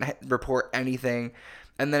 Uber didn't report anything.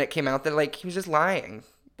 And then it came out that like he was just lying.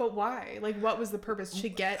 But why? Like, what was the purpose? To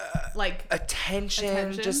get, like...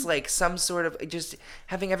 Attention? Just, like, some sort of... Just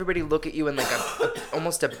having everybody look at you in, like,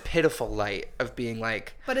 almost a pitiful light of being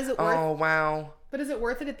like... But is it worth... Oh, wow. But is it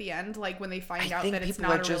worth it at the end, like, when they find out that it's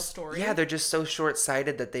not a real story? Yeah, they're just so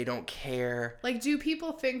short-sighted that they don't care. Like, do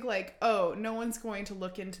people think, like, oh, no one's going to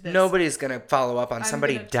look into this? Nobody's going to follow up on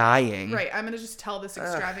somebody dying. Right, I'm going to just tell this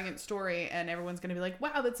extravagant story, and everyone's going to be like,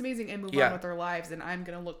 wow, that's amazing, and move on with their lives, and I'm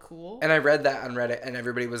going to look cool. And I read that on Reddit, and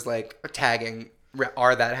everybody was, like, tagging...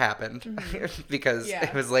 that happened because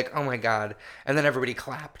it was like, oh my god, and then everybody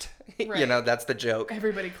clapped. Right. You know, that's the joke.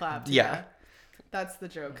 Everybody clapped. Yeah. That's the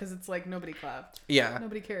joke, because it's like nobody clapped. Yeah.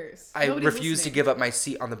 Nobody cares. I refused to give up my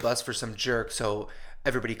seat on the bus for some jerk, so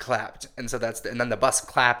everybody clapped. And so and then the bus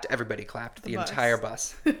clapped, everybody clapped. The entire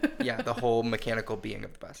bus. Yeah, the whole mechanical being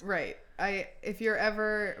of the bus. Right. If you're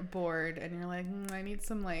ever bored and you're like, I need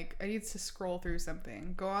to scroll through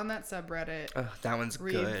something, go on that subreddit. Oh, that one's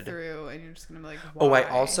good. Read through, and you're just going to be like, why? Oh, I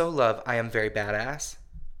also love I Am Very Badass.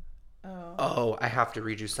 Oh, I have to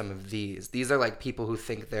read you some of these. These are like people who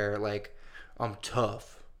think they're like, I'm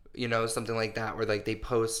tough, you know, something like that, where like they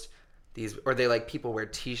post these, or they like people wear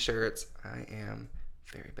t-shirts. I am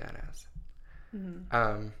very badass.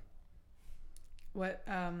 Mm-hmm.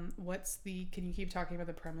 Can you keep talking about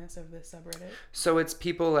the premise of this subreddit? So it's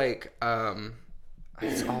people like,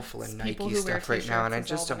 it's all full of Nike stuff right now, and I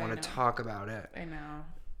just don't want to talk about it. I know.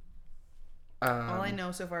 All I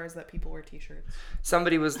know so far is that people wear t-shirts.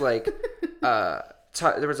 Somebody was like,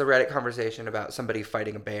 there was a Reddit conversation about somebody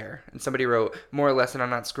fighting a bear, and somebody wrote, more or less, and I'm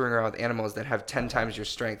not screwing around with animals that have 10 times your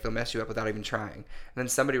strength. They'll mess you up without even trying. And then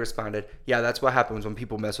somebody responded, yeah, that's what happens when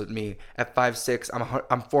people mess with me. At 5'6",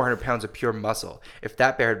 I'm 400 pounds of pure muscle. If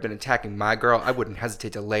that bear had been attacking my girl, I wouldn't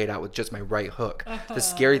hesitate to lay it out with just my right hook. The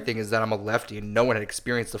scary thing is that I'm a lefty, and no one had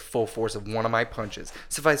experienced the full force of one of my punches.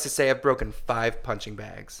 Suffice to say, I've broken 5 punching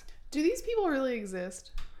bags. Do these people really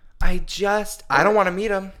exist? I don't want to meet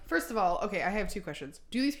them. First of all, okay, I have 2 questions.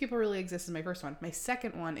 Do these people really exist is my first one. My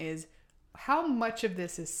second one is, how much of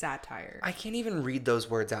this is satire? I can't even read those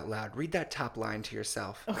words out loud. Read that top line to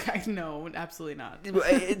yourself. Okay, no, absolutely not.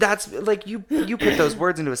 That's like, you put those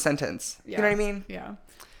words into a sentence. Yeah. You know what I mean? Yeah.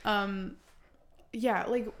 Yeah,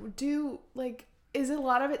 like, is a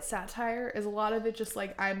lot of it satire? Is a lot of it just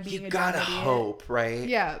like, I'm being a dumb idiot? You gotta hope, right?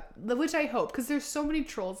 Yeah, which I hope, because there's so many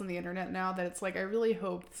trolls on the internet now that it's like, I really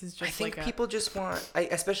hope this is just I think people just want,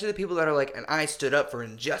 especially the people that are like, and I stood up for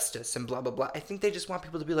injustice and blah, blah, blah. I think they just want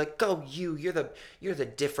people to be like, go you're the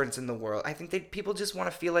difference in the world. I think people just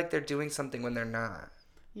want to feel like they're doing something when they're not.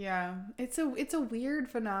 Yeah, it's a weird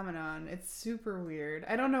phenomenon. It's super weird.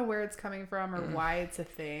 I don't know where it's coming from or why it's a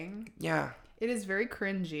thing. Yeah. It is very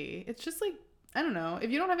cringy. It's just like, I don't know.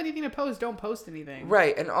 If you don't have anything to post, don't post anything.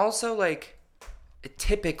 Right. And also, like,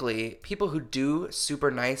 typically, people who do super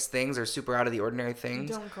nice things or super out of the ordinary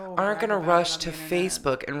things aren't going to rush to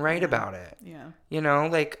Facebook and write about it. Yeah. You know,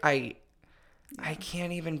 like, I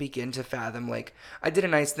can't even begin to fathom, like, I did a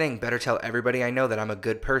nice thing. Better tell everybody I know that I'm a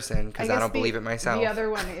good person because I don't believe it myself. The other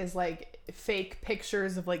one is, like, fake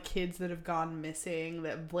pictures of, like, kids that have gone missing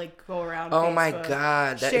that, like, go around Oh Facebook. My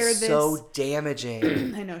God. That is so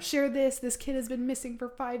damaging. I know. Share this. This kid has been missing for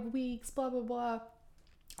 5 weeks, blah, blah, blah.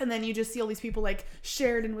 And then you just see all these people like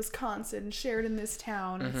shared in Wisconsin, shared in this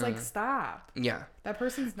town. It's like, stop. Yeah. That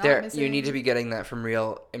person's not missing. You need to be getting that from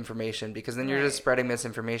real information because then you're just spreading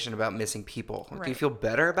misinformation about missing people. Right. Do you feel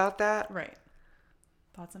better about that? Right.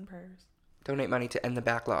 Thoughts and prayers. Donate money to end the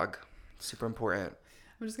backlog. Super important.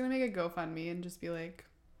 I'm just going to make a GoFundMe and just be like,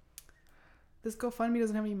 this GoFundMe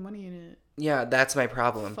doesn't have any money in it. Yeah, that's my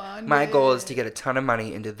problem. My goal is to get a ton of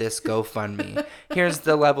money into this GoFundMe. Here's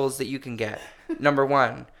the levels that you can get. Number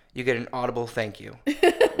 1, you get an audible thank you.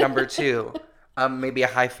 Number 2, maybe a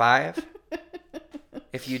high five.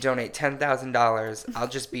 If you donate $10,000, I'll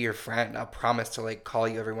just be your friend. I'll promise to like call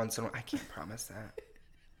you every once in a while. I can't promise that.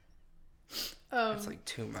 It's like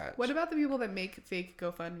too much. What about the people that make fake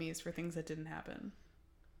GoFundMes for things that didn't happen?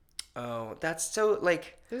 Oh, that's so,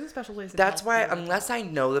 like... There's a special place. That's why, unless I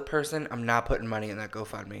know the person, I'm not putting money in that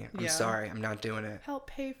GoFundMe. I'm sorry. I'm not doing it. Help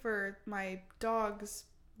pay for my dog's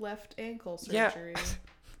left ankle surgery. Yeah.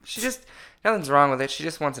 She just... Nothing's wrong with it. She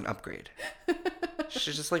just wants an upgrade.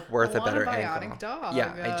 She's just, like, worth a better ankle. I want a bionic dog.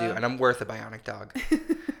 Yeah, I do. And I'm worth a bionic dog.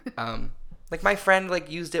 Like, my friend, like,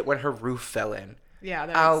 used it when her roof fell in. Yeah,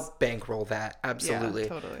 I'll bankroll that. Absolutely. Yeah,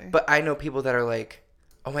 totally. But I know people that are like...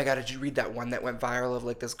 Oh my God, did you read that one that went viral of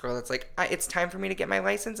like this girl that's like, it's time for me to get my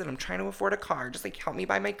license and I'm trying to afford a car. Just like help me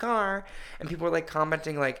buy my car. And people were like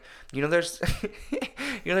commenting like, you know, there's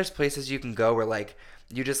there's places you can go where like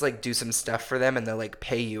you just like do some stuff for them and they'll like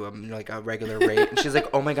pay you like a regular rate. And she's like,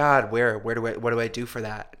 "Oh my God, what do I do for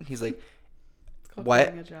that?" And he's like, It's called "What?"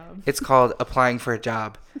 getting a job. It's called applying for a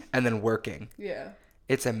job and then working. Yeah.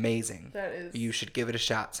 It's amazing. That is. You should give it a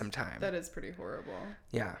shot sometime. That is pretty horrible.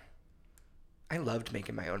 Yeah. I loved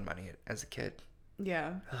making my own money as a kid.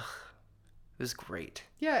 Yeah. Ugh. It was great.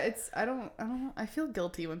 Yeah, I feel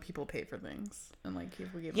guilty when people pay for things and like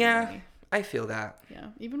people give me money. Yeah, I feel that. Yeah.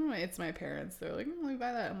 Even when it's my parents, they're like, "Oh, let me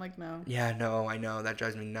buy that." I'm like, "No." Yeah, no, I know. That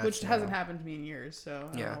drives me nuts. Which hasn't happened to me in years, so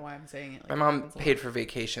I don't know why I'm saying it. Like, my mom paid for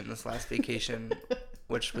vacation this last vacation,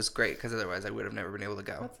 which was great because otherwise I would have never been able to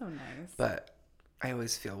go. That's so nice. But I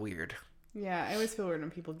always feel weird. Yeah, I always feel weird when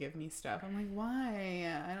people give me stuff. I'm like, why?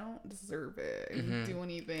 I don't deserve it. I didn't do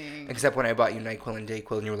anything. Except when I bought you NyQuil and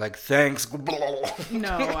DayQuil and you were like, "Thanks." No,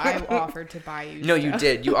 I offered to buy you No, stuff. you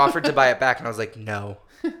did. You offered to buy it back and I was like, "No.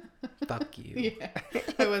 Fuck you." Yeah,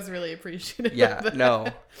 I was really appreciative Yeah, of that. no.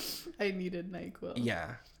 I needed NyQuil.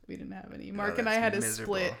 Yeah. We didn't have any. Mark and I had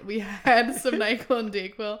miserable. to split. We had some NyQuil and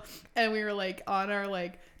DayQuil, and we were like on our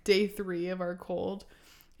like day 3 of our cold.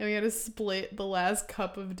 And we had to split the last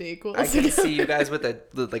cup of DayQuil. I can see you guys with a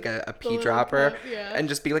pea dropper cup, yeah. and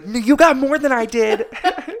just be like, "No, you got more than I did."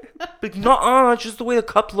 Like, "Nuh-uh, it's just the way the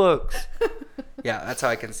cup looks." Yeah, that's how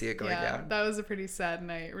I can see it going down. That was a pretty sad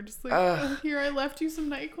night. We're just like, "Oh, here, I left you some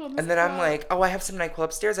NyQuil." And then I'm like, "Oh, I have some NyQuil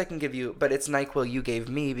upstairs I can give you, but it's NyQuil you gave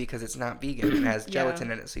me because it's not vegan and has gelatin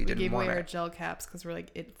in it, so you didn't want it." We gave away our gel caps because we're like,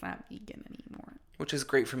 it's not vegan anymore. Which is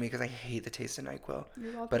great for me because I hate the taste of NyQuil.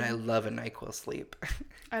 You're welcome. But I love a NyQuil sleep.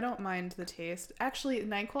 I don't mind the taste. Actually,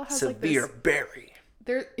 NyQuil has severe like this... berry.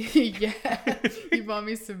 Yeah, you bought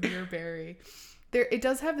me severe berry. It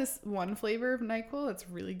does have this one flavor of NyQuil that's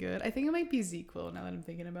really good. I think it might be ZzzQuil now that I'm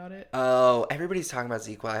thinking about it. Oh, everybody's talking about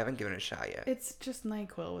ZzzQuil. I haven't given it a shot yet. It's just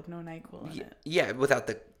NyQuil with no NyQuil in it. Yeah, without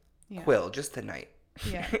the quill, just the night.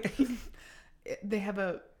 Yeah. They have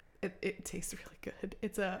it tastes really good.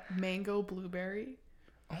 It's a mango blueberry.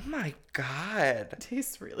 Oh my God. It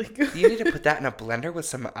tastes really good. You need to put that in a blender with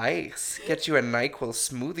some ice. Get you a NyQuil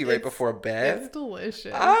smoothie right before bed. It's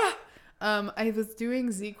delicious. Ah! I was doing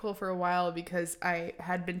ZzzQuil for a while because I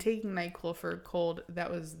had been taking NyQuil for a cold.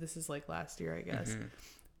 This is like last year, I guess. Mm-hmm.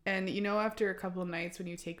 And after a couple of nights when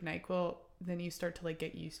you take NyQuil, then you start to like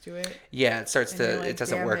get used to it. Yeah, it starts to, like, it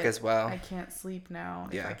doesn't work as well. I can't sleep now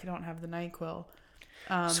if I don't have the NyQuil.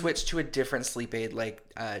 Switch to a different sleep aid like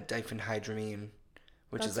diphenhydramine,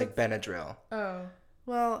 which is like Benadryl. Oh.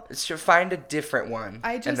 Well, find a different one.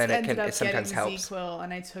 I just and then ended up it sometimes getting helps. ZzzQuil,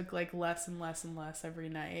 and I took like less and less and less every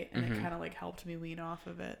night, and it kind of like helped me wean off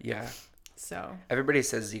of it. Yeah. So. Everybody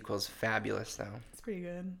says ZzzQuil's fabulous, though. It's pretty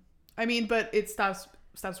good. I mean, but it stops.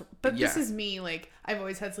 But this is me. Like, I've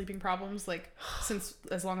always had sleeping problems, like since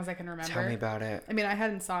as long as I can remember. Tell me about it. I mean, I had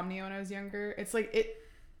insomnia when I was younger. It's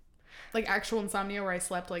like actual insomnia where I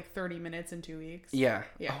slept like 30 minutes in 2 weeks. Yeah.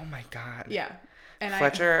 Oh my God. Yeah. And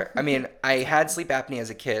Fletcher, I had sleep apnea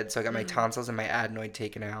as a kid, so I got my tonsils and my adenoid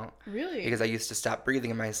taken out. Really? Because I used to stop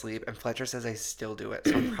breathing in my sleep, and Fletcher says I still do it,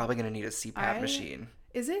 so I'm probably going to need a CPAP machine.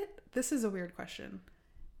 This is a weird question.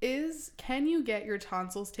 Can you get your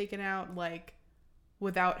tonsils taken out, like,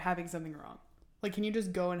 without having something wrong? Like, can you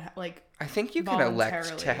just go and, like, I think you can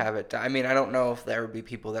elect to have it done. I mean, I don't know if there would be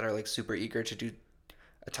people that are, like, super eager to do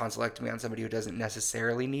a tonsillectomy on somebody who doesn't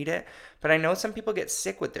necessarily need it, but I know some people get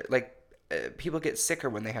sick with their, like, people get sicker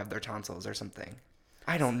when they have their tonsils or something.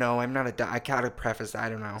 I don't know. I'm not I gotta preface that. I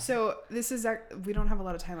don't know. So we don't have a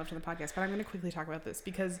lot of time left on the podcast, but I'm going to quickly talk about this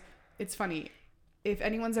because it's funny. If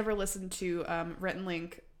anyone's ever listened to Rhett and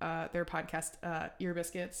Link, their podcast, Ear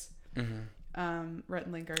Biscuits, Rhett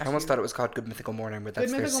and Link are... I almost thought it was called Good Mythical Morning, but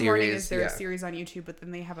that's their series. Good Mythical Morning is their series on YouTube, but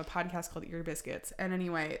then they have a podcast called Ear Biscuits. And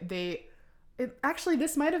anyway, actually,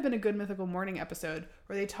 this might have been a Good Mythical Morning episode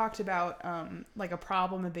where they talked about like a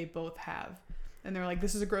problem that they both have, and they're like,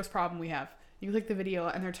 "This is a gross problem we have." You click the video,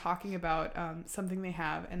 and they're talking about something they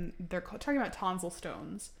have, and they're talking about tonsil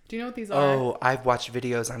stones. Do you know what these are? Oh, I've watched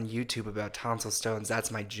videos on YouTube about tonsil stones.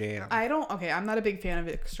 That's my jam. I'm not a big fan of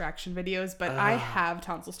extraction videos, but I have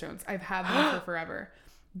tonsil stones. I've had them for forever.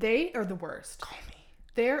 They are the worst. Call me.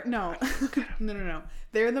 No.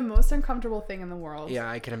 They're the most uncomfortable thing in the world.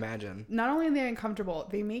 Yeah, I can imagine. Not only are they uncomfortable,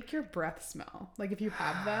 they make your breath smell. Like, if you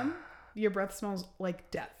have them, your breath smells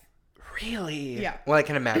like death. Really? Yeah. Well, I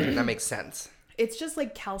can imagine. That makes sense. It's just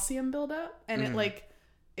like calcium buildup, and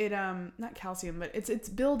not calcium, but it's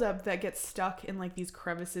buildup that gets stuck in like these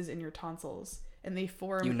crevices in your tonsils, and they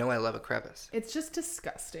form. You know, I love a crevice. It's just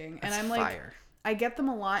disgusting, That's and I'm fire. Like, I get them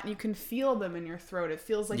a lot, and you can feel them in your throat. It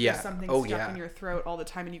feels like there's something stuck in your throat all the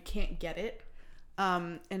time, and you can't get it.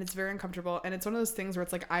 And it's very uncomfortable. And it's one of those things where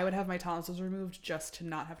it's like I would have my tonsils removed just to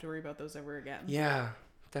not have to worry about those ever again. Yeah,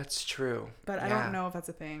 that's true. But I don't know if that's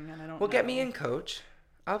a thing, and I don't. Well, get me in, coach.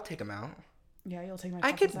 I'll take them out. Yeah, you'll take my.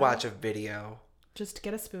 I could watch a video. Just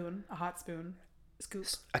get a spoon, a hot spoon, scoop.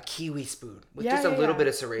 A kiwi spoon with just a little bit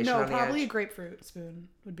of serration on the edge. No, probably a grapefruit spoon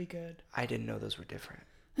would be good. I didn't know those were different.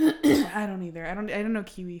 I don't either. I don't know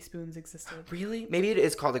kiwi spoons existed. Really? Maybe it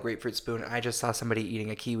is called a grapefruit spoon. I just saw somebody eating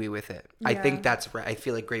a kiwi with it. Yeah. I think that's right. I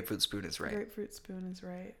feel like grapefruit spoon is right. Grapefruit spoon is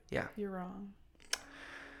right. Yeah. You're wrong.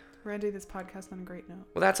 We're gonna do this podcast on a great note.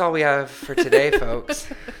 Well, that's all we have for today, folks.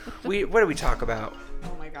 What did we talk about?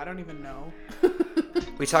 Oh my god, I don't even know.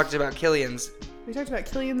 We talked about Killian's. We talked about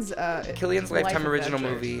Killian's Lifetime original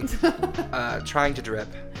movie, Trying to Drip.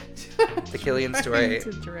 The Killian story.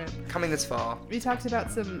 Coming this fall. We talked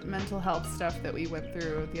about some mental health stuff that we went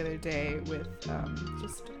through the other day with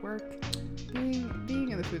just work. Being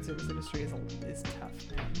in the food service industry is tough,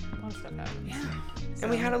 man. A lot of stuff happens. Yeah. So,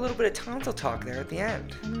 and we had a little bit of tonsil talk there at the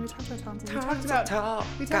end. I mean, we talked about tonsils.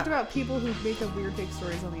 We talked about people who make up weird fake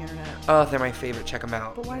stories on the internet. Oh, they're my favorite. Check them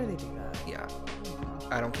out. But why do they do that? Yeah.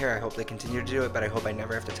 I don't care. I hope they continue to do it, but I hope I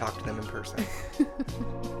never have to talk to them in person.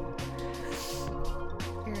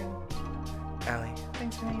 Allie.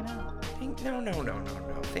 Thanks for hanging out.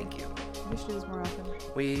 No. Thank you. We should do this more often.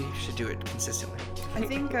 We should do it consistently. I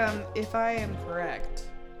think if I am correct,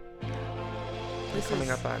 this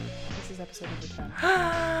is episode number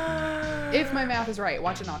 10. If my math is right,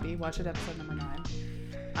 watch it not be. Watch it episode number 9.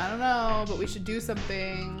 I don't know, but we should do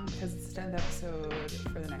something because it's the 10th episode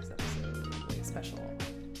for the next episode. Like special.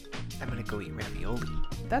 I'm gonna go eat ravioli.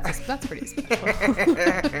 That's pretty special.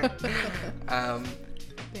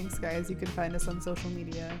 Thanks, guys. You can find us on social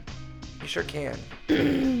media. You sure can.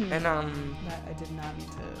 And that I did not mean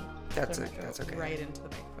to. That's okay. Right into the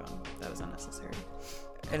microphone. That was unnecessary.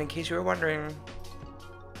 And in case you were wondering,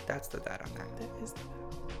 that's that on that. That is the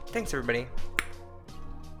that. Thanks, everybody.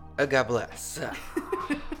 God bless.